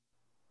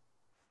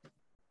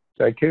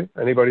 Thank you.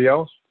 Anybody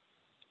else?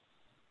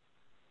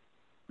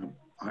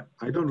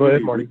 I don't Go really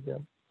ahead, Marty. Yeah.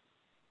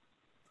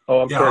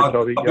 Oh, I'm sorry,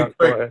 Toby. I'll Yeah, be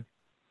quick. go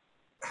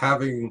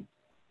ahead.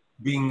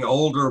 Being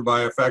older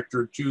by a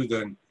factor of 2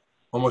 than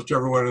almost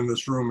everyone in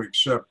this room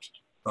except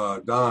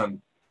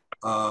Don,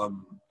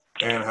 and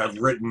have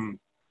written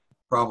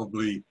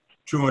probably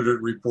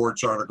 200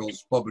 reports,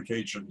 articles,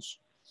 publications.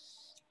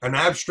 An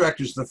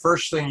abstract is the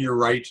first thing you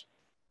write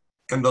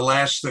and the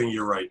last thing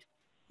you write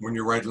when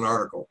you write an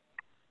article.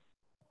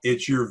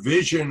 It's your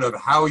vision of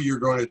how you're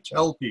going to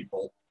tell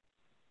people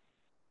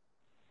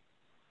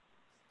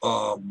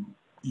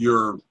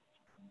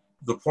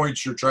the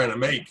points you're trying to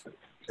make.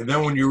 And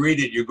then when you read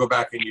it, you go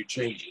back and you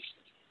change it.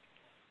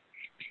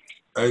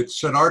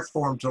 It's an art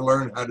form to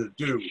learn how to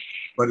do,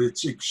 but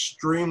it's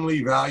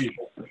extremely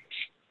valuable.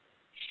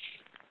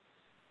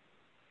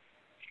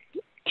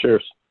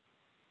 Cheers.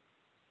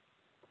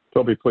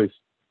 Toby, please.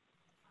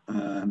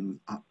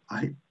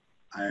 I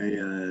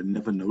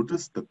never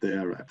noticed that they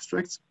are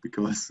abstracts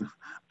because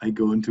I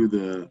go into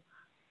the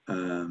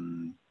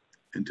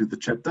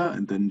chapter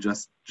and then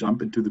just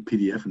jump into the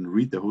PDF and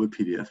read the whole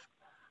PDF.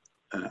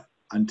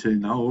 Until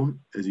now,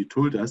 as you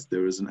told us,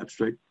 there is an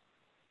abstract.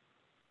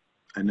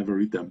 I never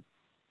read them.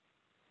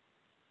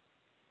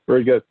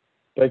 Very good.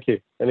 Thank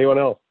you. Anyone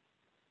else?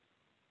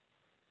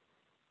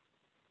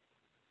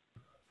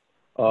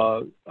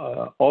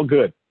 All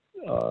good.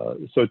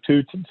 So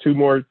two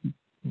more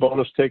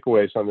bonus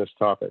takeaways on this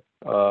topic.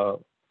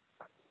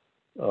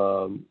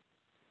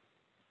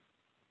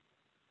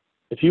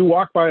 If you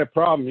walk by a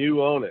problem,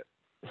 you own it.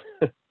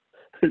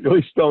 At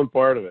least own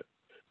part of it.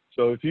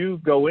 So if you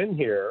go in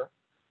here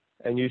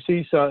and you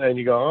see some, and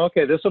you go,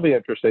 okay, this will be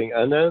interesting,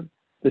 and then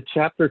the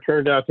chapter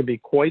turned out to be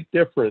quite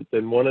different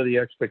than one of the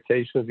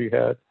expectations you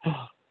had.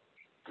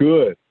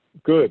 Good.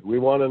 We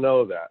want to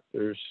know that.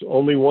 There's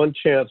only one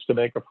chance to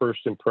make a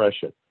first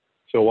impression.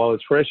 So while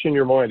it's fresh in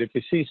your mind, if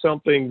you see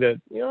something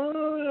that,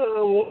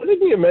 what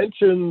didn't you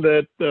mention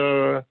that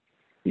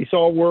you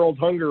saw world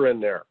hunger in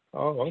there?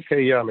 Oh,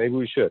 okay, yeah, maybe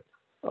we should.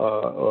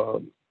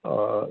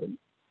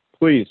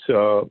 Please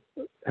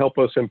help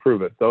us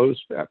improve it.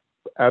 Those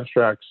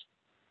abstracts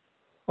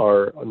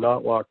are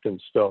not locked in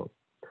stone.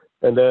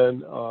 And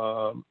then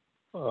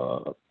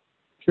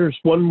here's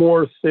one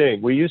more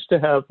thing. We used to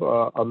have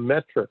a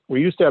metric.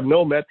 We used to have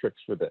no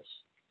metrics for this.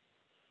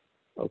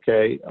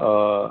 Okay,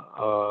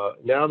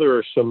 now there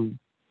are some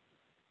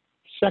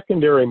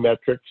secondary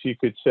metrics. You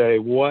could say,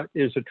 what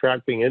is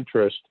attracting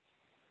interest?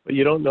 But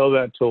you don't know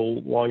that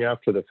till long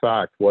after the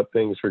fact, what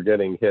things are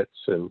getting hits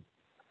and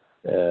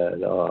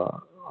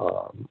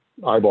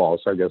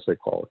eyeballs, I guess they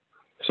call it.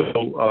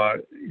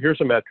 So here's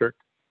a metric.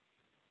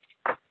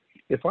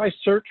 If I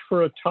search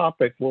for a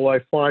topic, will I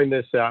find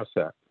this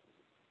asset?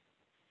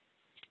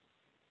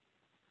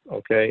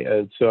 Okay,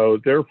 and so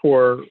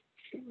therefore,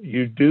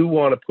 you do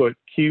want to put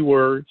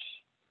keywords,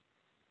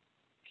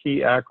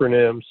 key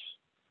acronyms,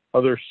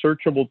 other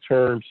searchable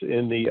terms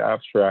in the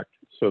abstract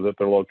so that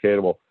they're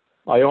locatable.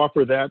 I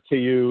offer that to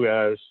you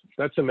as,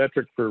 that's a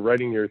metric for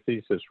writing your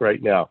thesis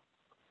right now.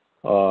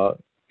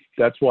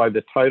 That's why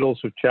the titles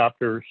of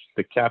chapters,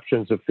 the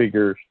captions of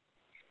figures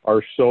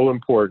are so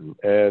important.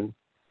 And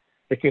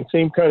it can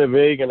seem kind of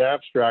vague and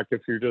abstract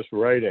if you're just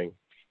writing.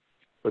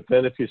 But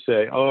then if you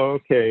say, oh,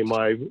 okay,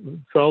 my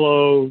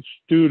fellow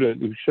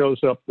student who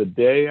shows up the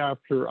day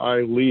after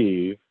I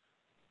leave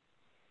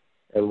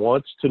and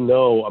wants to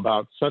know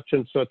about such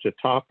and such a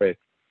topic,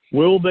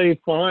 will they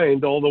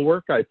find all the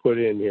work I put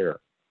in here?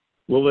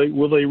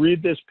 Will they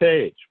read this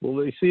page? Will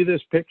they see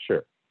this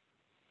picture?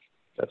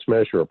 That's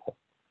measurable.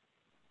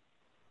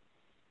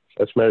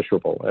 That's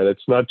measurable. And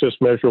it's not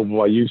just measurable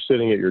by you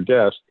sitting at your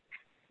desk.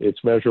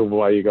 It's measurable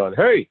by you going,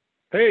 hey,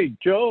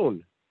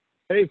 Joan,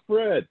 hey,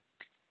 Fred.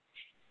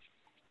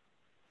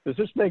 Does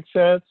this make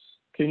sense?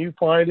 Can you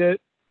find it?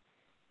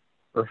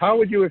 Or how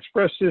would you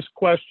express this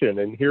question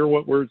and hear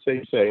what words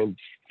they say and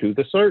do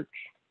the search?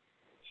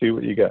 See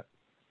what you get.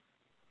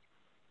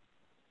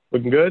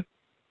 Looking good?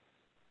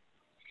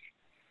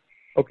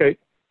 Okay,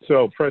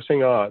 so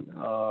pressing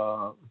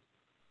on.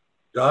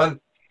 John?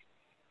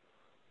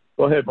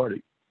 Go ahead,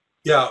 Marty.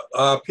 Yeah,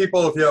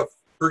 people, if you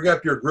bring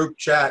up your group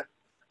chat,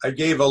 I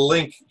gave a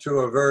link to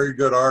a very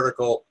good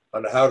article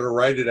on how to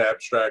write an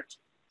abstract.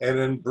 And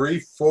in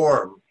brief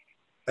form,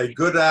 a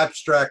good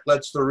abstract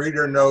lets the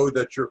reader know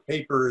that your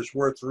paper is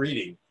worth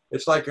reading.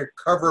 It's like a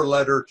cover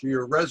letter to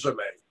your resume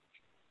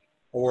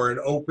or an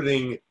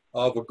opening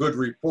of a good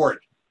report.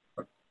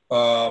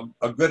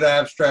 A good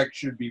abstract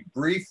should be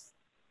brief,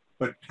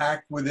 but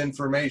packed with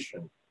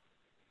information.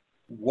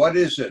 What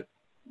is it?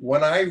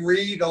 When I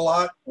read a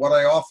lot, what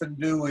I often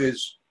do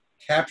is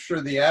capture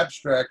the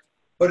abstract,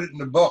 put it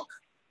in a book.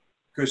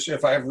 Because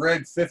if I've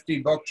read 50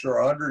 books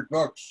or 100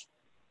 books,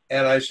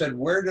 and I said,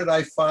 where did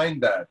I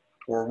find that?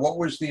 Or what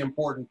was the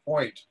important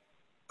point?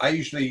 I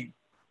usually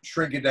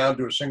shrink it down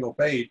to a single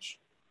page,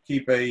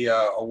 keep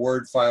a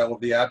Word file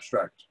of the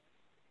abstract.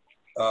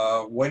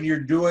 When you're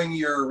doing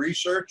your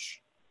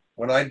research,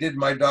 when I did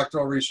my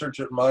doctoral research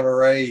at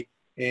Monterey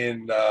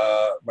in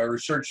my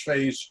research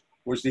phase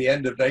was the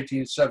end of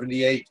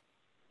 1978.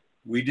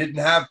 We didn't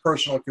have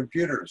personal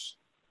computers.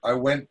 I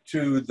went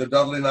to the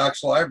Dudley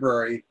Knox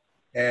Library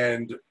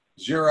and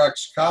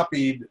Xerox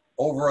copied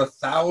over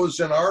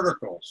 1,000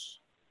 articles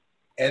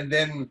and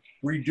then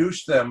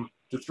reduced them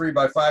to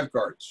 3x5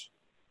 cards.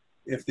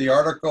 If the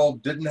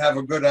article didn't have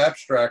a good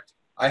abstract,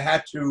 I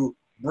had to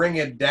bring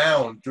it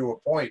down to a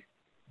point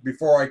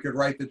before I could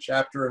write the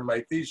chapter in my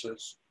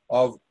thesis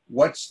of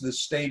what's the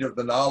state of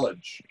the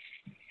knowledge,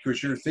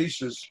 because your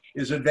thesis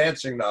is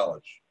advancing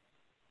knowledge.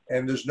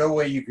 And there's no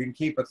way you can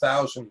keep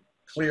 1,000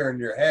 clear in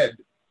your head,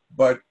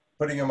 but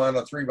putting them on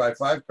a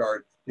 3x5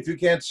 card. If you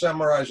can't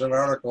summarize an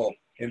article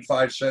in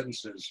 5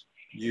 sentences,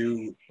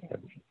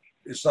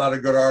 it's not a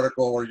good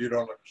article or you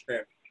don't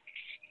understand.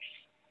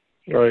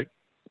 All right.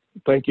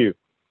 Thank you.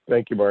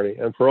 Thank you, Marty.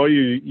 And for all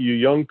you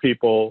young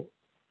people,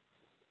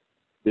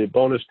 the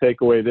bonus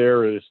takeaway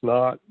there is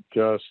not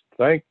just,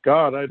 thank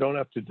God I don't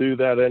have to do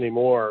that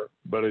anymore,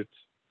 but it's,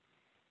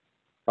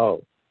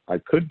 oh, I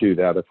could do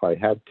that if I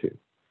had to.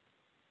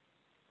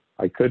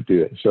 I could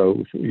do it.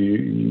 So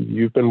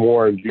you've been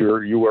warned,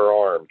 you are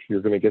armed.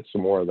 You're going to get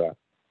some more of that.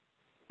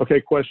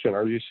 Okay, question.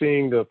 Are you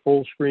seeing the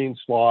full screen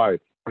slide?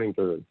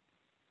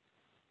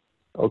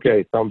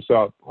 Okay, thumbs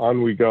up.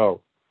 On we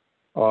go.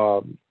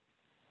 We're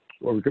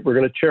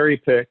going to cherry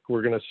pick.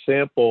 We're going to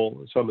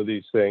sample some of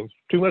these things.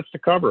 Too much to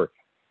cover.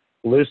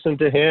 Listen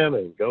to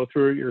Hamming. Go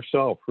through it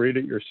yourself. Read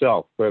it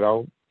yourself. But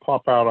I'll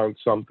pop out on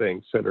some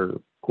things that are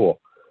cool.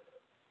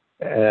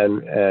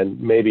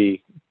 And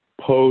maybe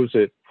pose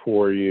it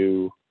for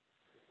you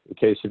in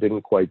case it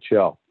didn't quite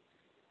gel.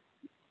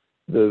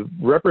 The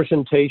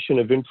representation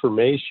of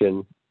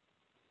information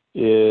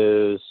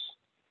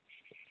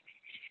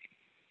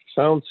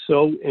sounds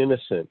so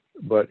innocent,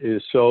 but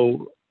is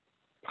so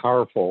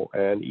powerful.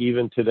 And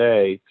even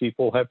today,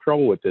 people have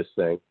trouble with this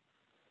thing,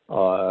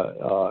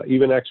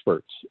 even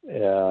experts.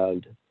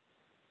 And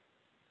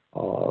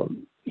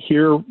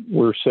here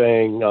we're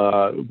saying,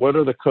 what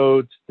are the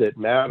codes that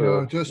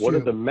matter? No, what are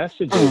the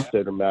messages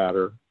that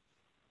matter?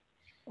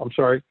 I'm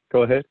sorry,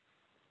 go ahead.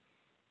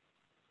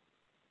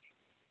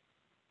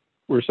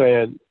 We're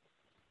saying,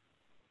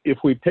 if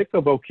we pick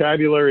a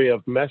vocabulary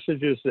of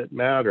messages that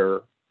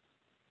matter,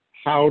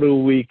 how do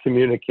we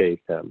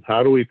communicate them?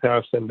 How do we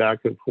pass them back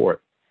and forth?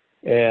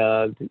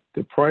 And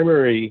the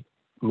primary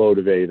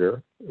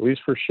motivator at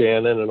least for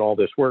Shannon and all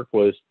this work,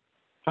 was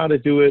how to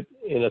do it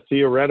in a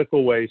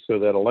theoretical way so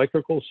that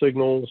electrical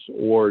signals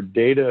or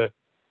data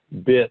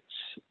bits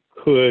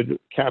could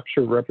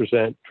capture,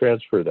 represent,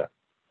 transfer them.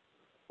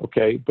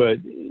 Okay, but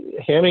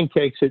Hamming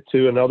takes it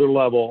to another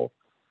level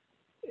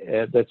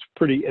that's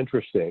pretty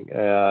interesting.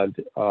 And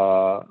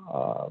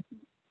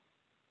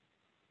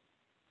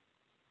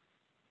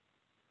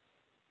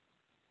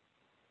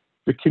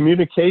the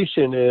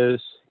communication is,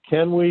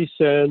 can we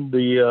send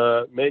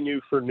the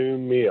menu for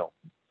noon meal?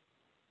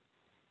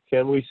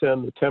 Can we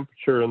send the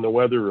temperature and the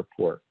weather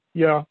report?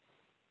 Yeah.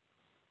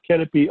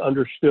 Can it be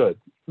understood?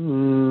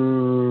 Maybe.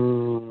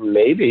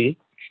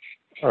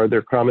 Are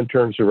there common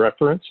terms of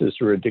reference? Is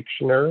there a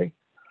dictionary?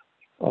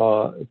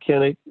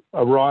 Can it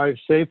arrive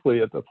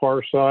safely at the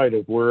far side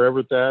of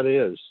wherever that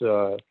is?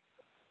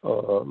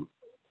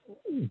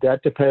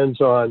 That depends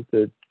on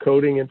the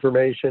coding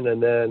information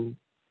and then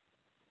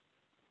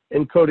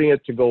encoding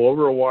it to go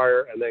over a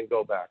wire and then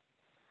go back.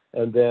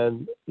 And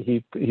then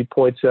he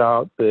points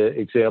out the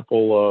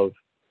example of,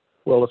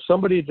 well, if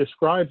somebody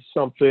describes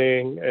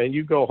something and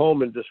you go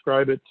home and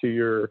describe it to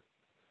your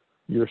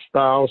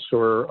spouse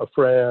or a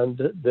friend,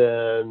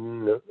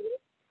 then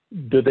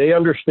do they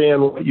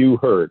understand what you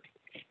heard?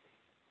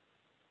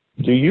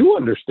 Do you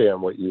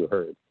understand what you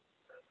heard?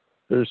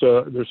 There's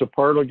a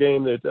parlor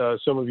game that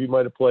some of you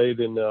might have played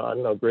in, I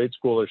don't know, grade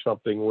school or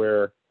something,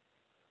 where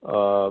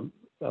 5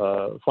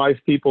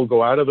 people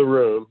go out of the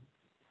room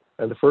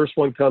and the first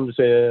one comes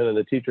in and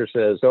the teacher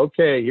says,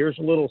 okay, here's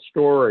a little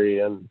story.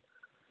 And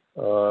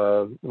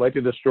it might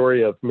be the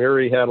story of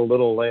Mary had a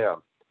little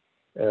lamb.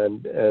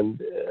 And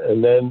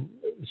then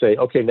say,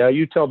 okay, now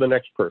you tell the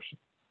next person.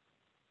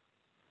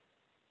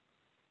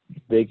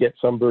 They get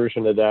some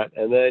version of that,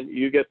 and then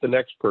you get the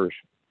next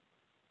person.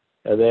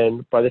 And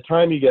then by the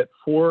time you get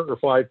 4 or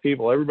 5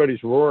 people,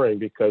 everybody's roaring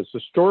because the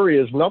story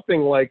is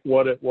nothing like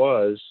what it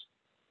was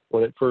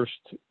when it first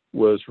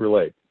was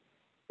relayed.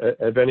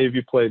 Have any of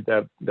you played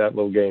that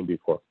little game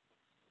before?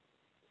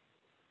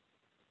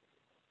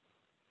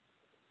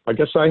 I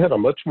guess I had a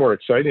much more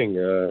exciting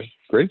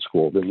grade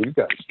school than you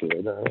guys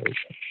did.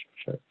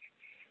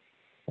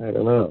 I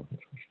don't know.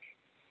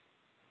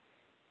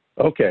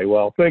 Okay,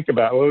 well, think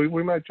about it.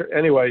 We might,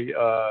 anyway,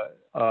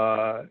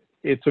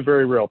 it's a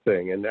very real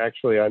thing. And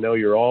actually, I know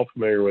you're all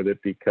familiar with it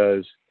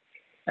because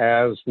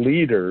as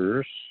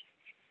leaders,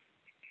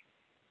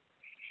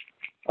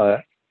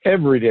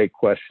 everyday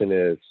question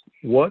is,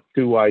 what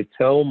do I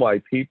tell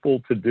my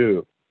people to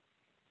do?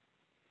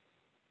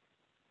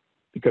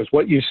 Because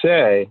what you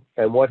say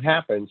and what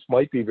happens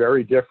might be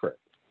very different.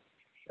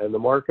 And the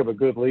mark of a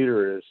good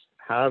leader is,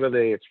 how do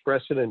they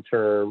express it in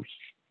terms,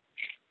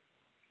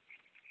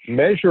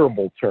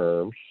 measurable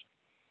terms,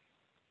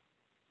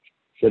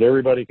 that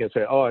everybody can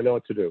say, oh, I know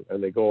what to do,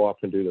 and they go off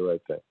and do the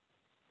right thing.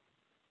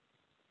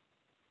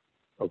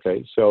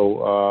 Okay,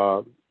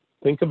 so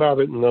think about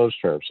it in those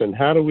terms. And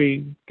how do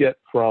we get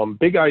from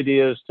big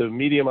ideas to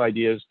medium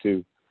ideas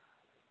to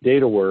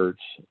data words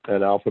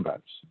and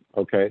alphabets?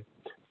 Okay,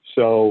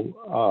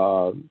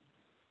 so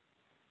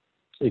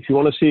if you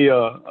want to see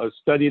a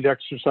studied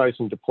exercise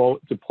in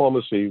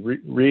diplomacy,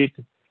 read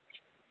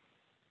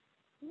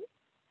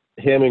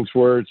Hamming's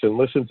words and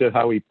listen to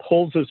how he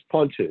pulls his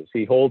punches.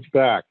 He holds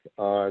back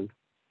on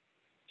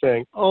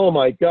saying, oh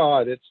my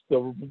God, it's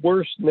the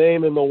worst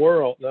name in the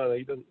world. No,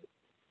 he doesn't.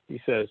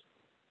 He says,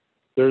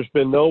 there's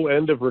been no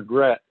end of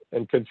regret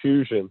and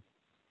confusion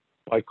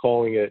by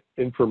calling it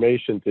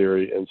information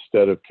theory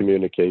instead of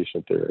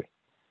communication theory.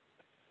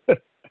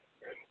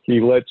 He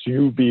lets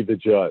you be the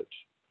judge.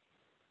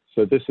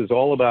 So this is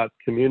all about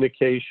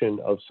communication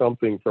of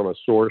something from a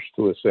source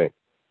to a sink,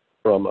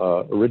 from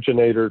an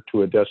originator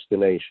to a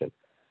destination.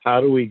 How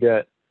do we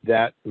get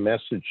that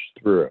message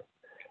through?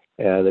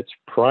 And its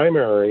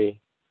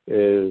primary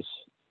is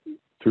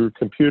through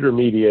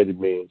computer-mediated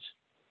means.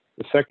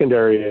 The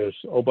secondary is,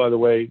 oh, by the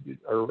way,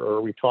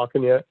 are we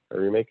talking yet?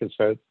 Are you making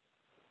sense?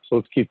 So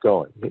let's keep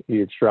going.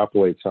 He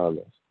extrapolates on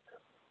this.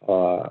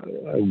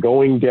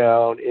 Going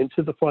down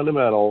into the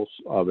fundamentals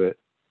of it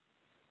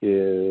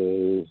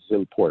is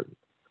important.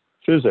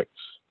 Physics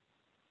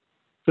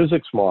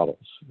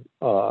models.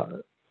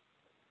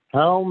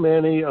 How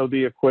many of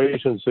the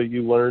equations that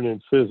you learn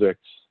in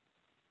physics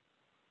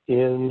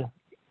in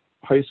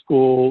high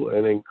school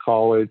and in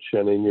college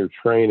and in your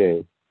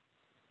training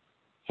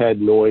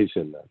had noise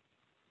in them,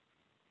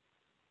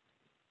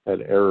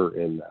 had error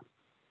in them?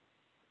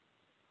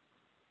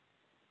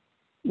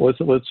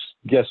 Let's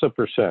guess a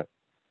percent.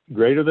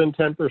 Greater than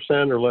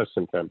 10% or less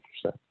than 10%?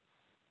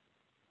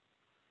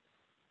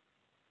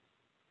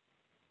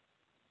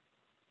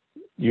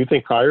 You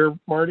think higher,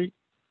 Marty?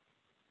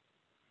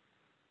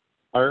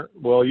 Higher?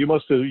 Well, you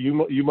must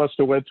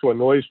have went to a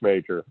noise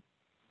major,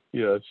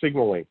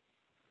 signaling.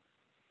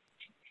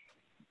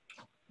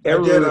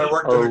 Errors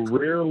are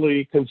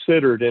rarely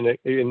considered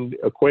in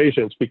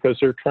equations because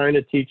they're trying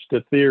to teach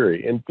the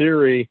theory. In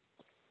theory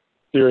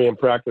and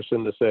practice are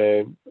the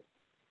same.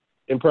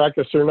 In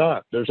practice, they're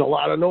not. There's a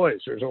lot of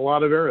noise. There's a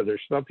lot of error. There's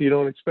stuff you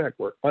don't expect.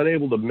 We're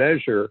unable to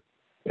measure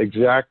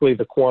exactly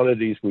the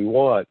quantities we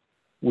want,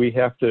 we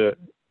have to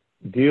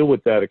deal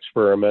with that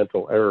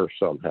experimental error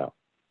somehow.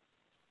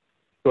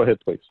 Go ahead,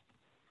 please.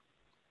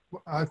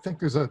 I think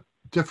there's a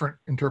different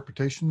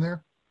interpretation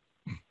there.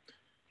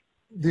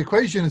 The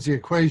equation is the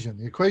equation.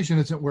 The equation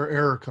isn't where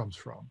error comes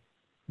from.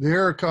 The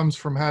error comes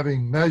from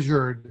having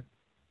measured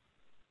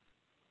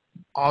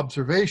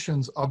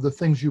observations of the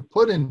things you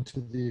put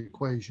into the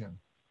equation.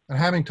 And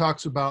Hamming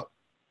talks about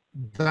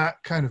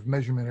that kind of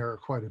measurement error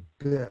quite a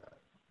bit.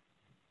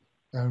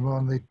 And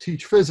when they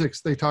teach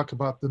physics, they talk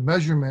about the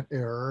measurement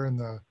error and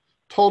the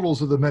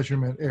totals of the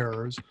measurement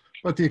errors.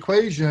 But the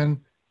equation,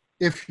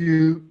 if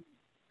you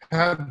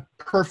had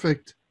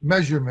perfect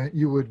measurement,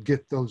 you would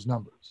get those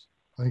numbers.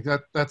 I think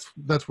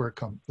that's where it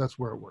comes. That's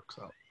where it works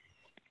out.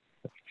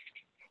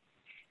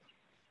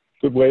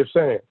 Good way of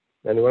saying it.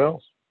 Anyone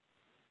else?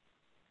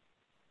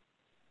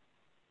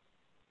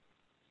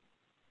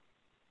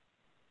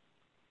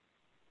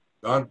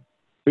 Don?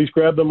 Please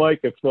grab the mic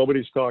if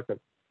nobody's talking.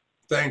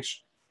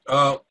 Thanks.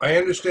 I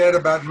understand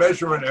about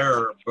measurement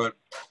error, but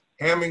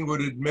Hamming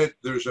would admit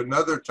there's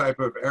another type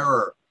of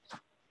error.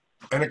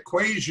 An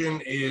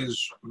equation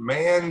is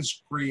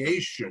man's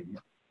creation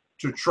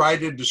to try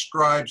to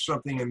describe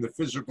something in the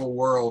physical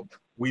world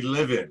we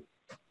live in.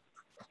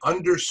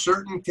 Under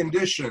certain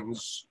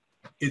conditions,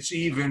 it's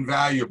even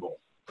valuable.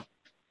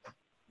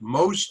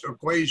 Most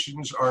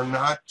equations are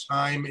not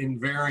time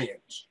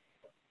invariant.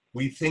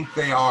 We think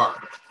they are.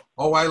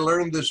 Oh, I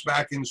learned this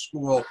back in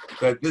school,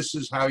 that this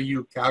is how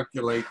you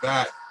calculate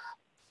that.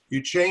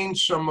 You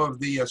change some of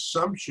the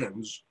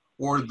assumptions,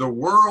 or the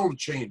world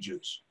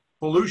changes.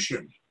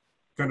 Pollution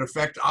can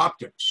affect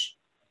optics.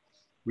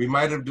 We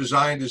might have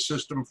designed a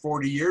system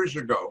 40 years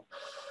ago,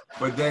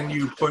 but then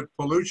you put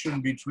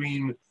pollution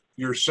between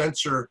your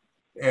sensor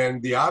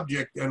and the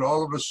object, and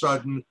all of a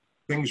sudden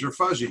things are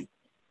fuzzy.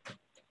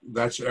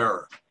 That's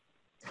error.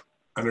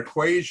 An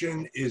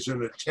equation is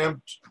an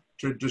attempt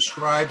to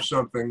describe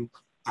something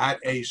at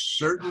a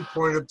certain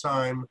point of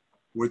time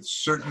with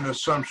certain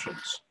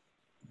assumptions.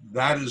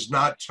 That is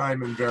not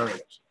time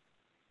invariant.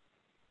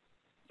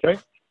 Okay,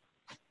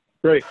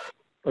 great.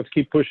 Let's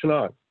keep pushing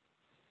on.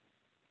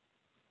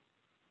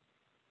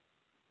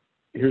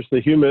 Here's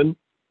the human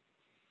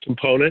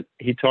component.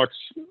 He talks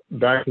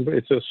back,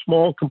 it's a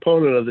small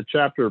component of the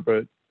chapter,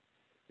 but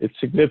it's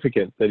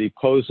significant that he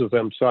poses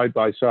them side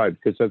by side,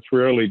 because that's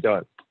rarely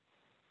done.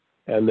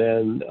 And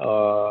then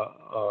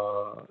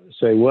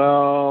say,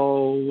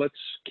 well, let's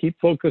keep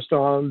focused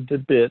on the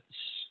bits.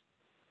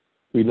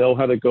 We know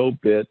how to go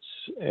bits,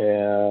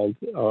 and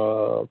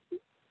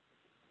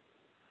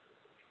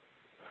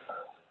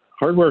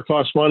hardware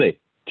costs money.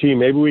 Gee,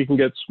 maybe we can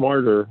get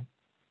smarter,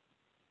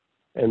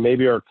 and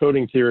maybe our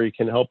coding theory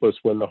can help us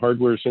when the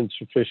hardware is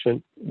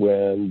insufficient,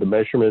 when the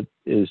measurement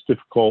is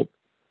difficult,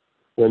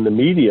 when the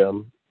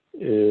medium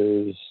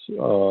is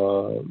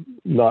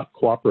not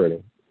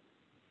cooperating.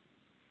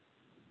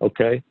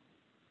 Okay,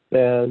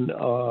 then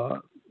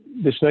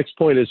this next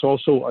point is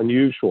also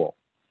unusual,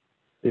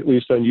 at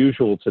least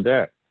unusual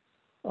today.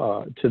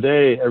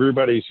 Today,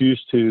 everybody's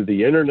used to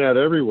the internet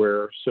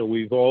everywhere, so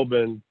we've all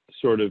been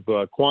sort of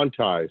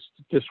quantized,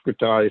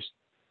 discretized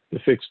to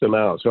fix them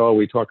out. So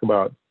we talk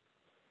about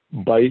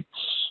bytes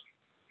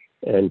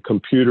and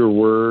computer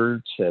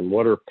words and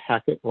what are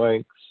packet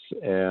lengths,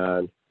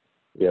 and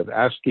we have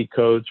ASCII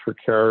codes for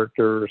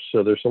characters.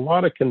 So there's a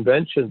lot of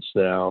conventions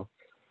now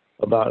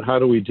about how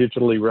do we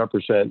digitally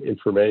represent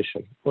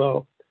information.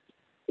 Well,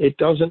 it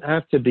doesn't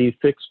have to be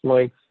fixed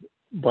length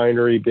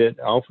binary bit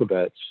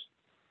alphabets.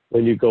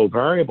 When you go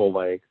variable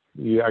length,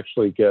 you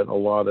actually get a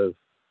lot of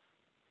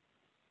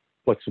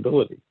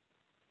flexibility.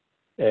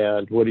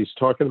 And what he's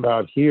talking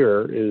about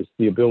here is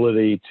the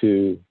ability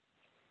to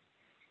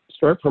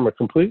start from a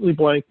completely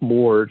blank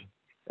board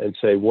and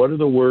say, what are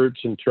the words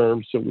and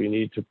terms that we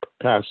need to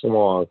pass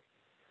along?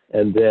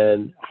 And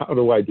then how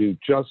do I do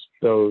just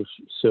those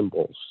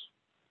symbols?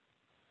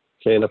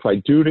 Okay, and if I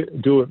do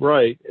it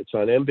right, it's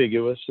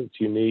unambiguous, it's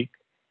unique,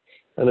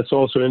 and it's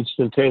also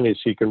instantaneous.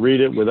 You can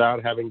read it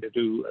without having to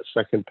do a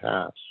second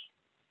pass.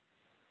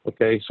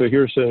 Okay, so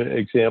here's an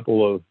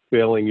example of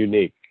failing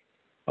unique.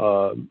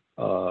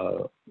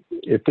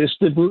 If this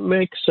didn't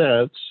make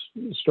sense,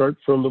 start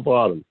from the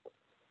bottom.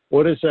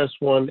 What is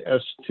S1,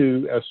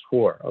 S2,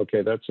 S4?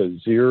 Okay, that's a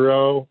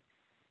 0,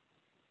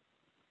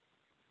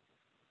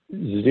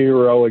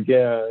 0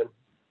 again,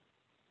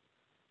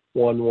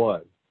 1,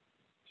 1.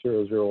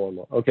 0, 0, 1,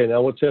 1. Okay,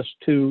 now what's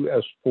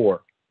S2, S4?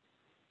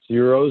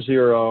 0,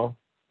 0,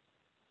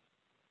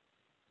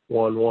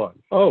 1, 1.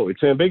 Oh,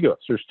 it's ambiguous.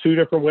 There's two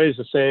different ways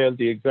of saying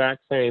the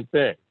exact same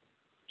thing,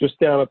 just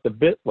down at the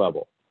bit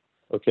level.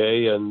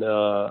 Okay, and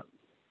not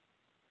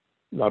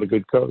a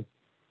good code.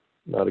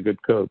 Not a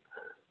good code.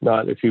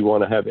 Not if you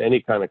want to have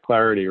any kind of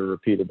clarity or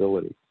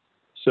repeatability.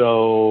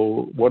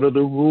 So what are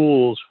the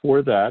rules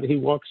for that? He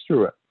walks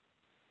through it.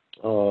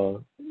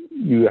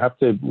 You have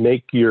to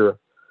make your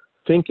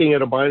thinking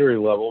at a binary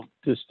level,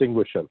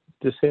 distinguish them,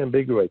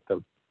 disambiguate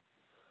them.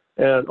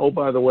 And oh,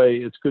 by the way,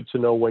 it's good to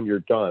know when you're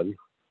done.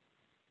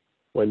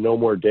 when no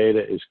more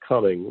data is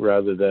coming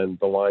rather than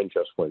the line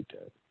just went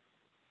dead.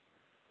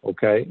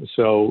 Okay,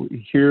 so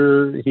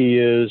here he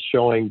is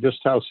showing just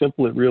how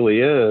simple it really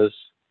is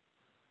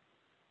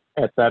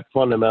at that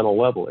fundamental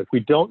level. If we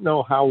don't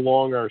know how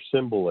long our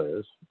symbol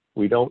is,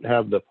 we don't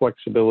have the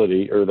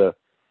flexibility or the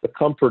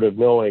comfort of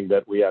knowing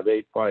that we have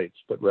 8 bytes,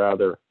 but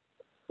rather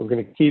we're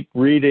going to keep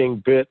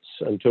reading bits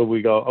until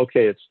we go,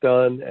 okay, it's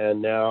done,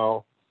 and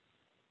now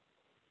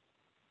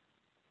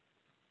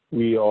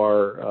we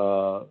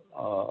are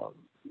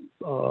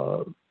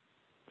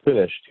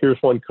finished.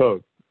 Here's one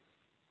code.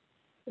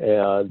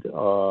 And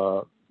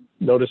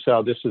notice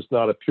how this is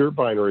not a pure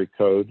binary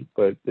code,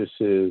 but this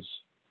is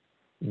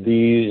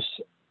these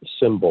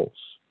symbols.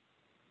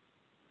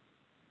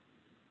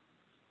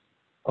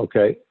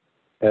 Okay,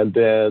 and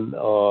then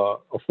a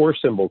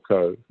 4-symbol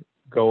code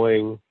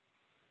going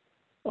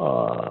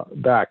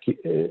back.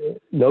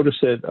 Notice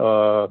it,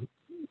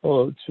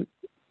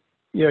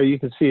 yeah, you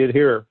can see it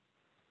here.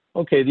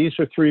 Okay, these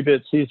are 3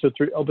 bits, these are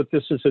 3, oh, but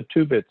this is a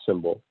 2-bit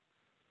symbol.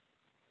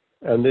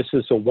 And this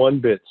is a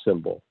 1-bit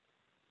symbol.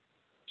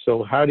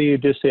 So how do you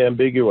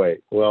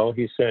disambiguate? Well,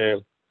 he's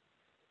saying,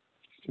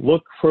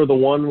 look for the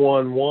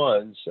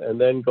 111s and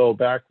then go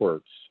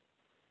backwards.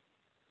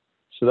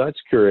 So that's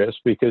curious,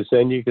 because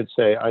then you could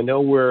say, I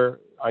know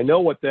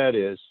what that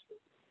is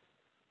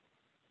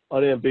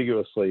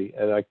unambiguously,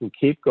 and I can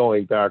keep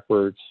going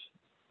backwards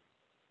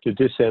to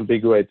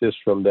disambiguate this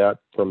from that,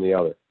 from the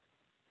other.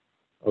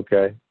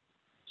 Okay,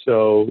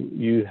 so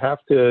you have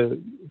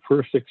to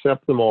first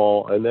accept them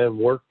all and then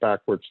work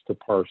backwards to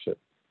parse it,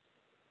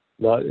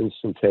 not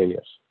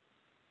instantaneous.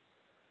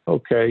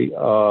 Okay,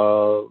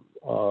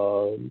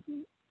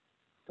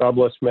 God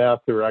bless math,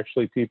 there are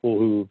actually people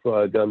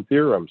who've done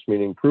theorems,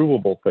 meaning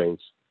provable things.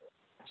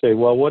 Say,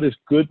 well, what is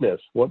goodness?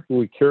 What do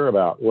we care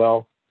about?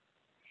 Well,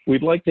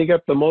 we'd like to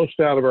get the most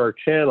out of our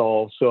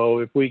channel, so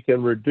if we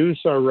can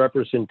reduce our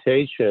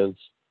representations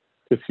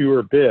to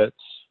fewer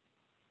bits,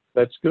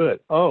 that's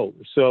good. Oh,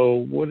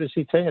 so what is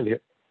he saying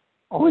here?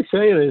 All he's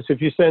saying is if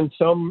you send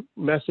some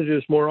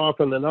messages more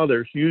often than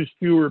others, use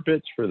fewer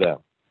bits for them.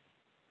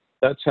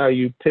 That's how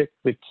you pick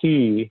the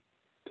key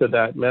to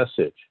that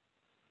message.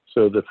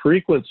 So the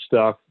frequent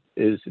stuff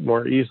is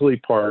more easily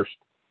parsed.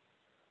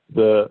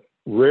 The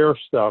rare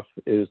stuff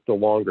is the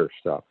longer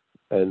stuff.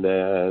 And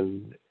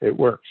then it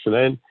works. And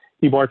then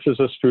he marches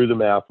us through the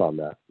math on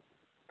that.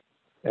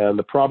 And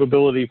the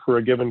probability for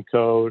a given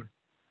code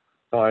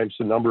times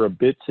the number of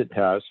bits it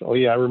has. Oh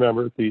yeah, I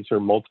remember these are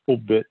multiple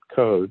bit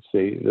codes,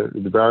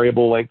 the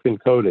variable length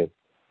encoding.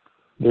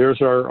 There's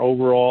our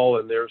overall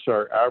and there's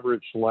our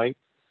average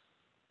length.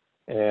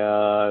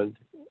 And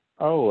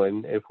oh,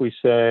 and if we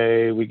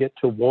say we get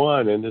to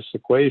 1 in this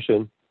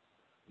equation,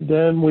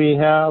 then we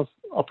have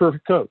a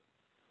perfect code.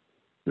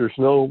 There's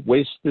no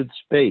wasted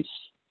space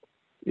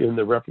in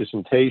the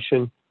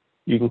representation.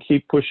 You can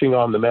keep pushing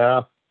on the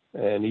math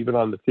and even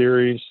on the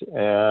theories,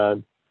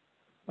 and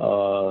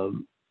I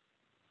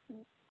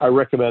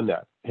recommend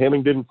that.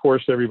 Hamming didn't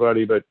force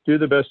everybody, but do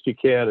the best you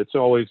can. It's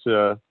always,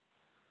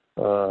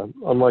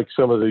 unlike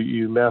some of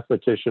you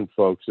mathematician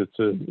folks,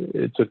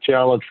 it's a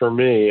challenge for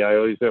me. I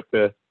always have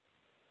to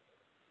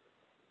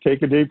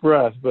take a deep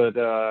breath, but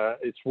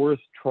it's worth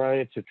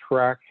trying to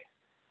track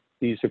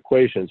these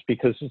equations,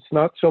 because it's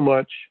not so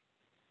much,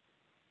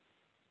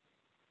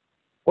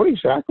 what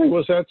exactly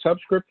was that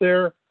subscript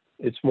there?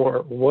 It's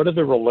more, what are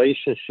the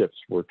relationships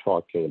we're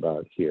talking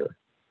about here?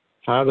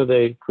 How do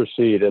they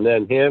proceed? And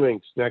then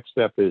Hamming's next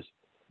step is,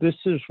 this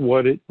is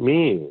what it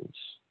means.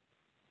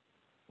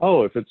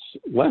 Oh, if it's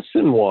less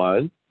than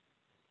 1,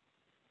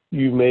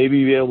 you may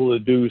be able to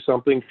do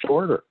something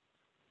shorter.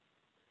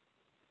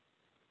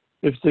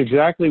 If it's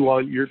exactly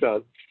 1, you're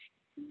done.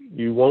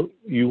 You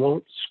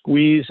won't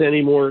squeeze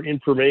any more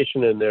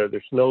information in there.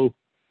 There's no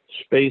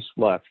space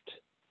left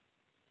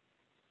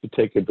to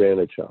take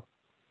advantage of.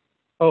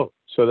 Oh,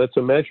 so that's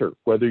a measure,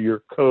 whether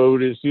your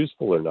code is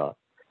useful or not.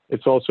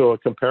 It's also a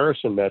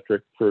comparison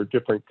metric for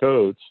different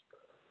codes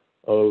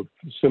of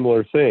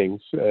similar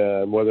things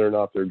and whether or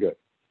not they're good.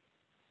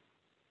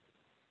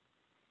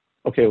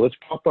 Okay, let's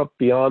pop up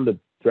beyond the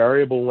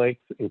variable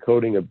length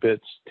encoding of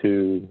bits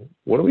to,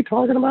 what are we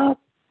talking about?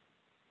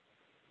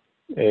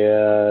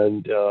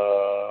 And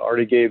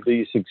already gave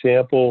these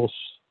examples.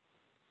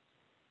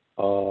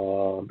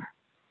 Oh,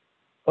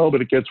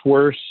 but it gets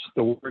worse.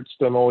 The words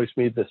don't always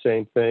mean the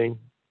same thing.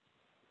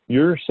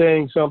 You're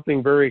saying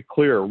something very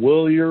clear.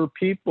 Will your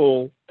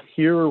people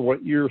hear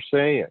what you're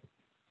saying?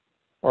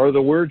 Are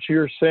the words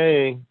you're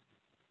saying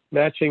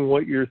matching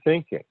what you're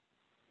thinking?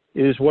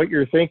 Is what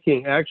you're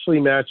thinking actually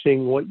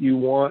matching what you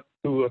want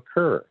to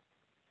occur?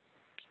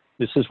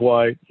 This is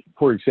why,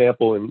 for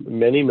example, in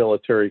many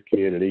military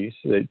communities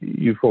that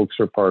you folks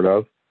are part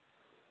of,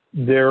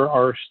 there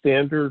are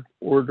standard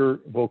order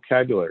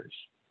vocabularies.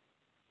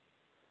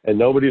 And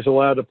nobody's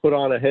allowed to put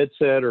on a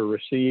headset or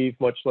receive,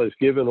 much less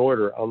give an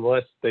order,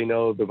 unless they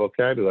know the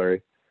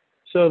vocabulary,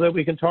 so that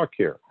we can talk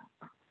here.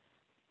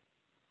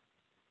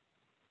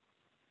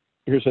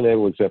 Here's an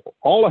example.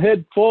 All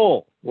ahead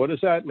full. What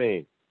does that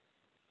mean?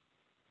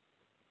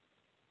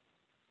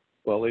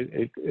 Well,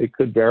 it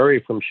could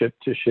vary from ship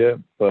to ship,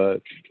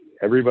 but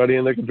everybody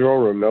in the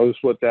control room knows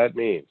what that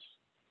means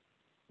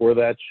for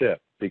that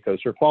ship because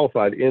they're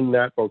qualified in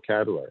that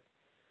vocabulary.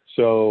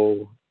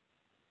 So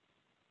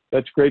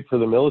that's great for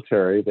the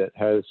military that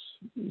has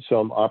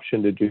some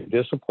option to do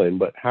discipline,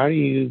 but how do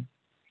you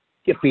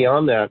get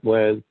beyond that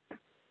when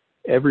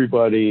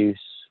everybody's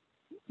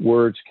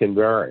words can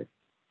vary?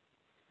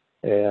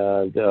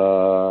 And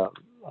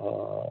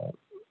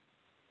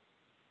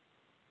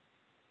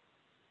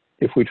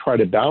if we try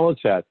to balance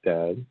that,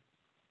 then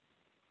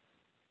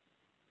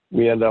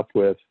we end up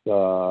with,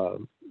 the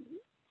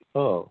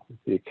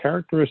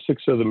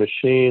characteristics of the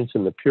machines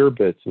and the pure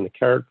bits and the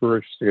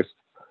characteristics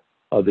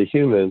of the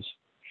humans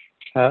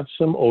have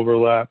some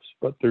overlaps,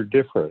 but they're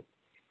different.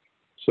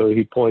 So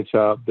he points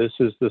out this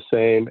is the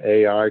same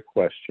AI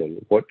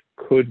question. What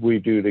could we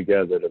do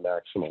together to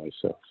maximize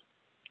this?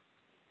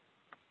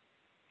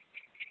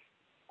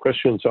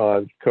 Questions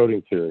on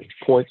coding theory,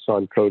 points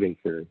on coding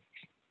theory,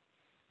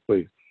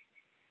 please.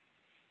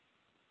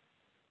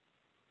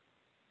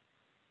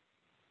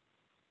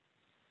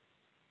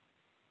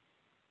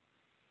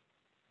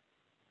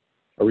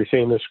 Are we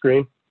seeing the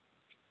screen?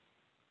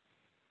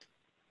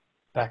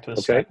 Back to the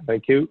Okay, slide.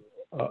 thank you.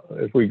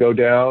 If we go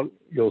down,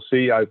 you'll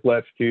see I've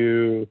left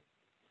you,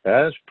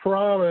 as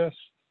promised,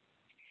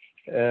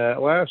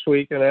 last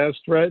week and as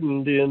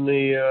threatened in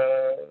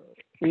the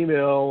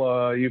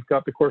email, you've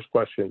got the course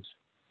questions.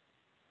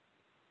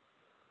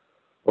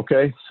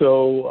 Okay,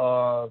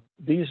 so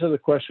these are the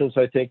questions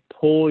I think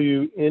pull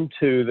you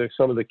into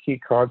some of the key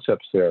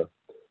concepts there.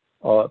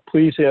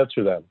 Please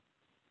answer them.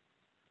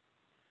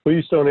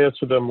 Please don't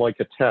answer them like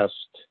a test.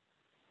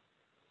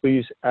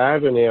 Please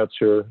add an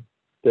answer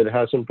that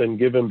hasn't been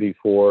given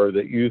before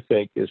that you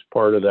think is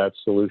part of that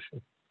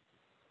solution.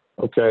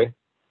 Okay,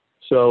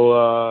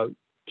 so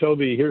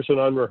Toby, here's an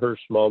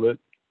unrehearsed moment.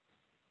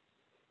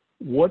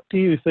 What do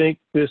you think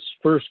this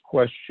first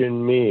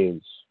question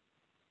means?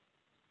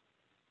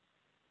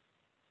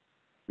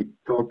 We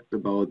talked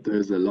about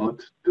this a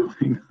lot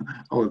during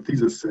our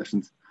thesis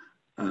sessions.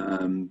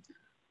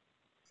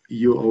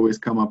 You always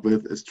come up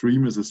with a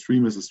stream is a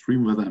stream is a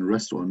stream, whether in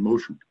rest or in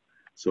motion.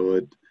 So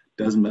it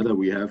doesn't matter.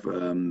 We have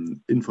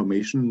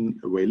information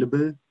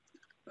available.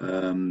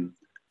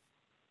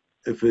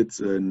 If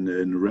it's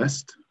in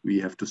rest, we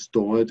have to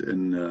store it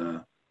in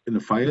a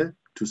file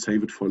to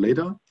save it for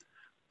later.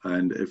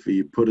 And if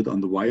we put it on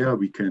the wire,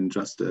 we can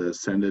just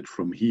send it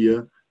from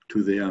here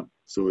to there.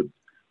 So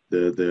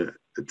the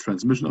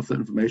transmission of the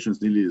information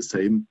is nearly the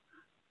same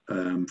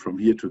from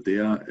here to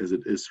there as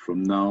it is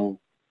from now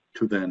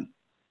to then.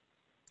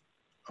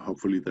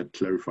 Hopefully that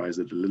clarifies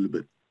it a little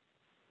bit.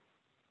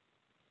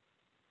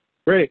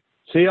 Great.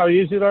 See how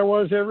easy that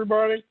was,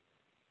 everybody?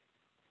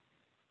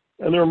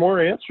 And there are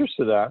more answers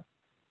to that.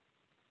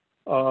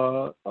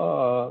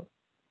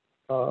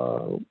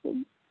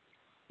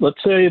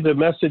 Let's say the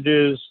message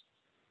is,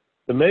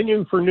 the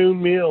menu for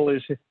noon meal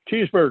is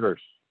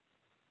cheeseburgers.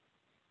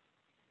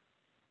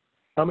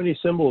 How many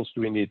symbols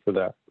do we need for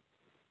that?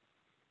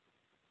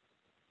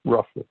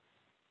 Roughly.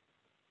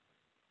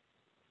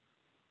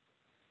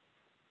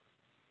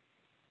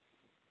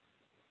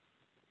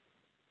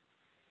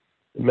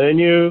 The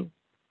menu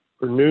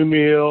for noon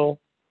meal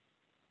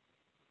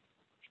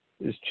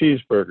is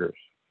cheeseburgers.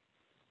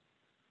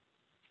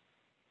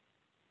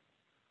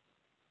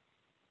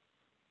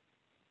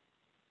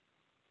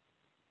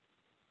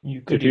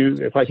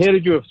 If I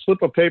handed you a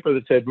slip of paper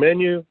that said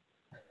menu,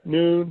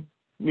 noon,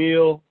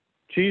 meal,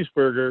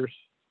 cheeseburgers,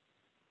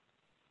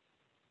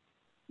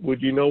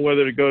 would you know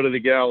whether to go to the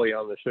galley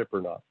on the ship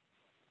or not?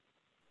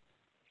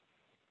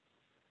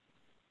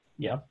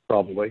 Yeah.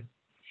 Probably.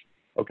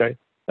 Okay.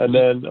 And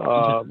then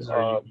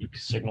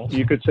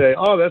you could say,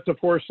 oh, that's a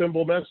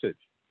 4-symbol message.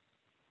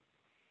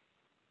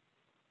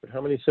 But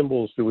how many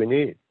symbols do we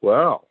need?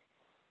 Well,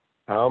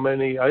 how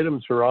many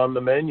items are on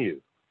the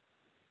menu?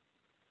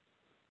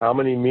 How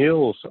many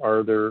meals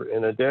are there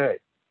in a day?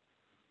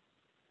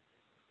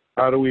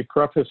 How do we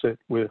preface it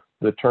with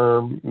the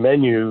term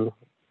menu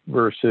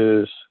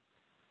versus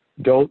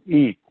don't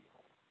eat?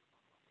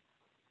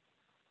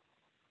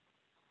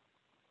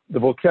 The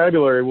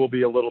vocabulary will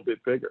be a little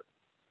bit bigger,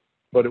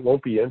 but it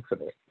won't be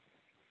infinite.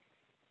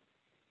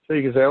 So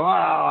you can say, well,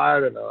 I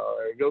don't know,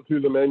 I go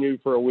through the menu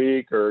for a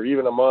week or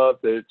even a month,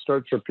 it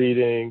starts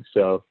repeating.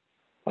 So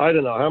I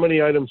don't know, how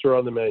many items are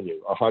on the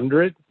menu?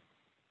 100?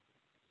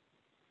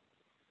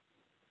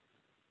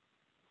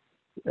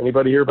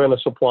 Anybody here been a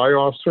supply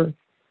officer?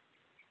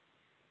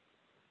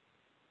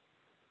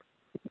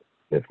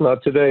 If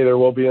not today, there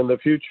will be in the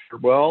future.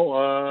 Well,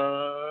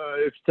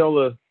 it's tell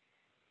the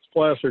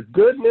supply officer,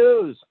 good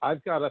news,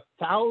 I've got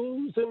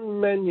 1,000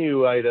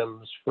 menu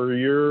items for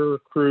your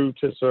crew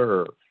to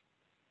serve.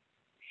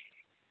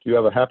 Do you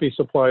have a happy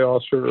supply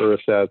officer or a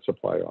sad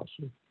supply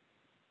officer?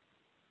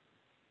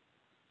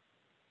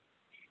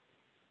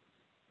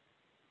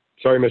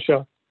 Sorry,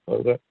 Michelle, what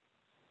was that?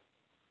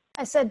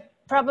 I said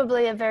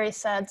probably a very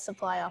sad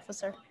supply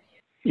officer.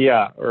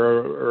 Yeah,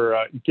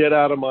 or get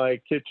out of my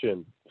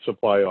kitchen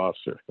supply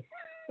officer.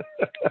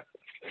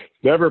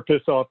 Never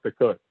piss off the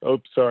cook.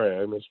 Oops, sorry,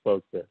 I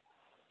misspoke there.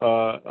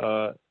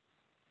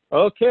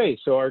 Okay,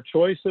 so our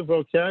choice of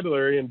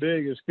vocabulary in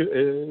big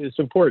is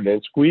important,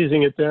 and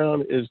squeezing it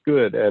down is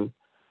good. And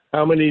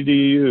how many do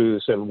you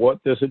use, and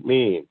what does it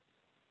mean?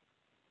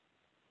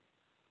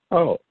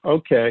 Oh,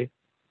 okay.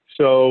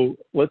 So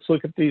let's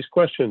look at these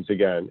questions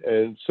again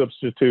and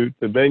substitute.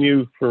 The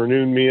menu for a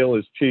noon meal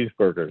is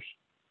cheeseburgers.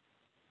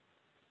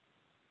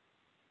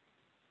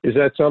 Is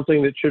that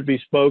something that should be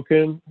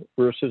spoken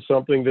versus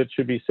something that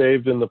should be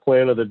saved in the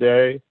plan of the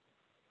day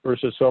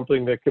versus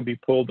something that can be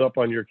pulled up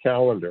on your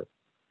calendar?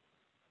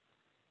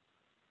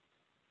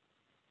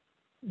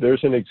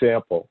 There's an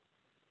example.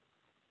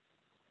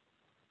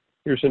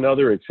 Here's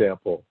another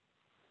example.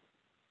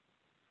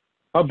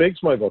 How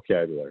big's my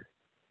vocabulary?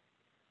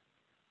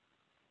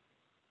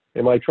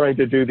 Am I trying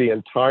to do the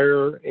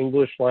entire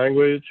English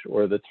language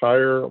or the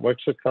entire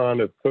lexicon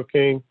of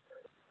cooking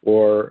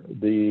or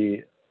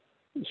the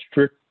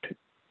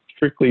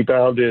strictly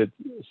bounded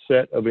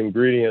set of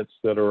ingredients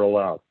that are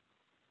allowed?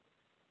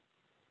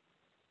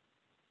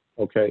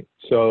 Okay,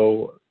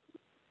 so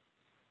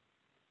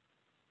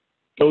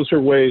those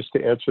are ways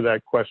to answer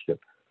that question.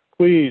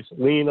 Please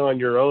lean on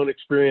your own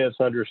experience,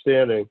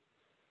 understanding.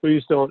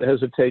 Please don't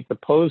hesitate to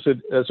pose it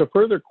as a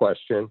further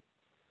question.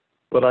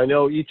 But I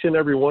know each and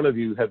every one of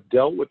you have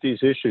dealt with these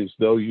issues,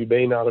 though you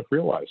may not have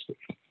realized it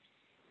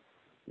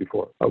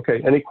before.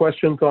 Okay, any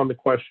questions on the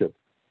question?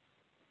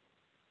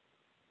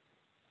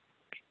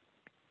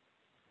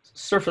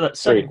 Sir, for that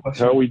second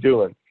question. How are we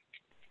doing?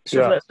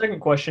 So for that second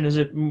question, is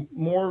it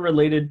more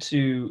related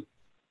to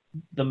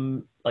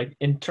the, like,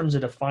 in terms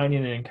of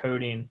defining and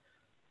encoding,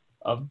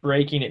 of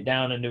breaking it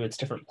down into its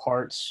different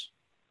parts?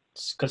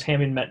 Because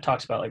Hamming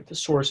talks about like the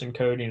source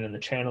encoding and the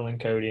channel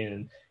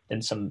encoding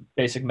and some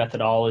basic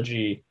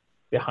methodology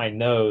behind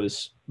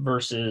those,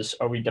 versus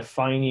are we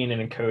defining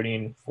and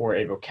encoding for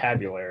a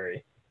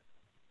vocabulary?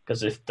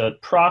 Because if the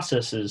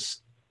process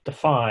is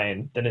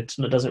defined, then it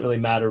doesn't really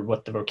matter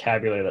what the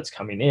vocabulary that's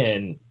coming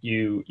in.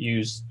 You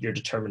use your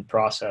determined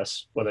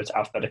process, whether it's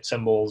alphabetic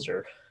symbols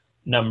or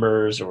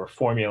numbers or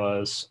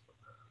formulas,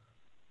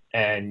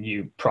 and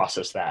you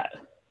process that.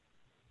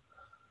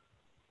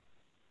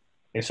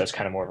 I guess that's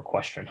kind of more of a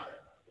question.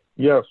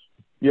 Yes,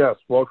 yes.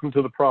 Welcome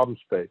to the problem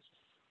space.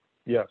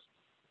 Yes.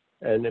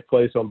 And it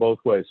plays on both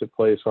ways. It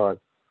plays on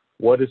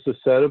what is the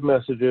set of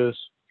messages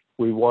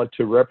we want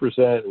to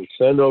represent and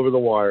send over the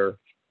wire.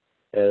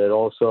 And it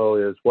also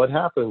is what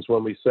happens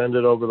when we send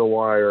it over the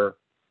wire,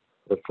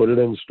 or put it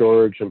in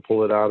storage and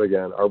pull it out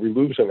again. Are we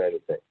losing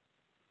anything?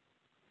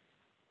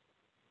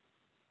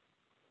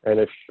 And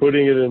if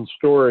putting it in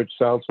storage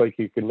sounds like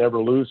you can never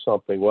lose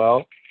something,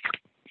 well,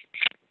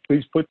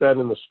 please put that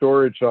in the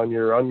storage on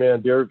your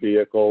unmanned air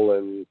vehicle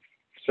and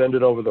send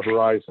it over the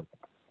horizon.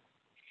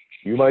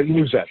 You might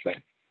lose that thing.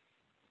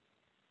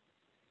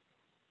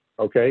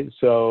 Okay,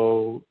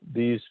 so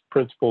these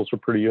principles are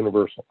pretty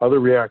universal. Other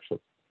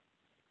reactions?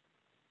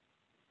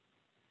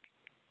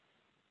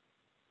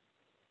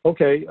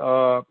 Okay,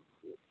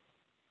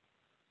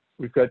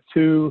 we've got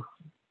two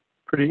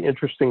pretty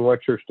interesting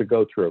lectures to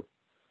go through.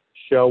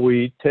 Shall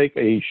we take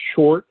a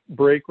short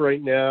break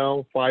right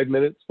now, 5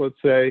 minutes, let's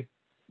say,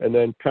 and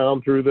then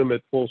pound through them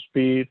at full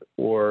speed,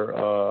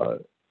 or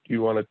do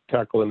you want to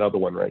tackle another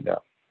one right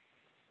now?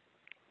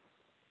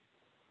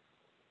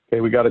 Okay,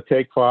 we got a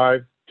take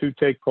five, 2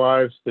 take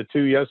fives. The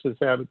 2 yeses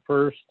have it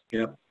first.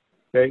 Yep.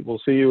 Okay,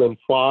 we'll see you in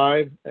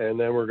 5, and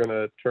then we're going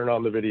to turn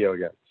on the video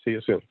again. See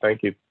you soon.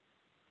 Thank you.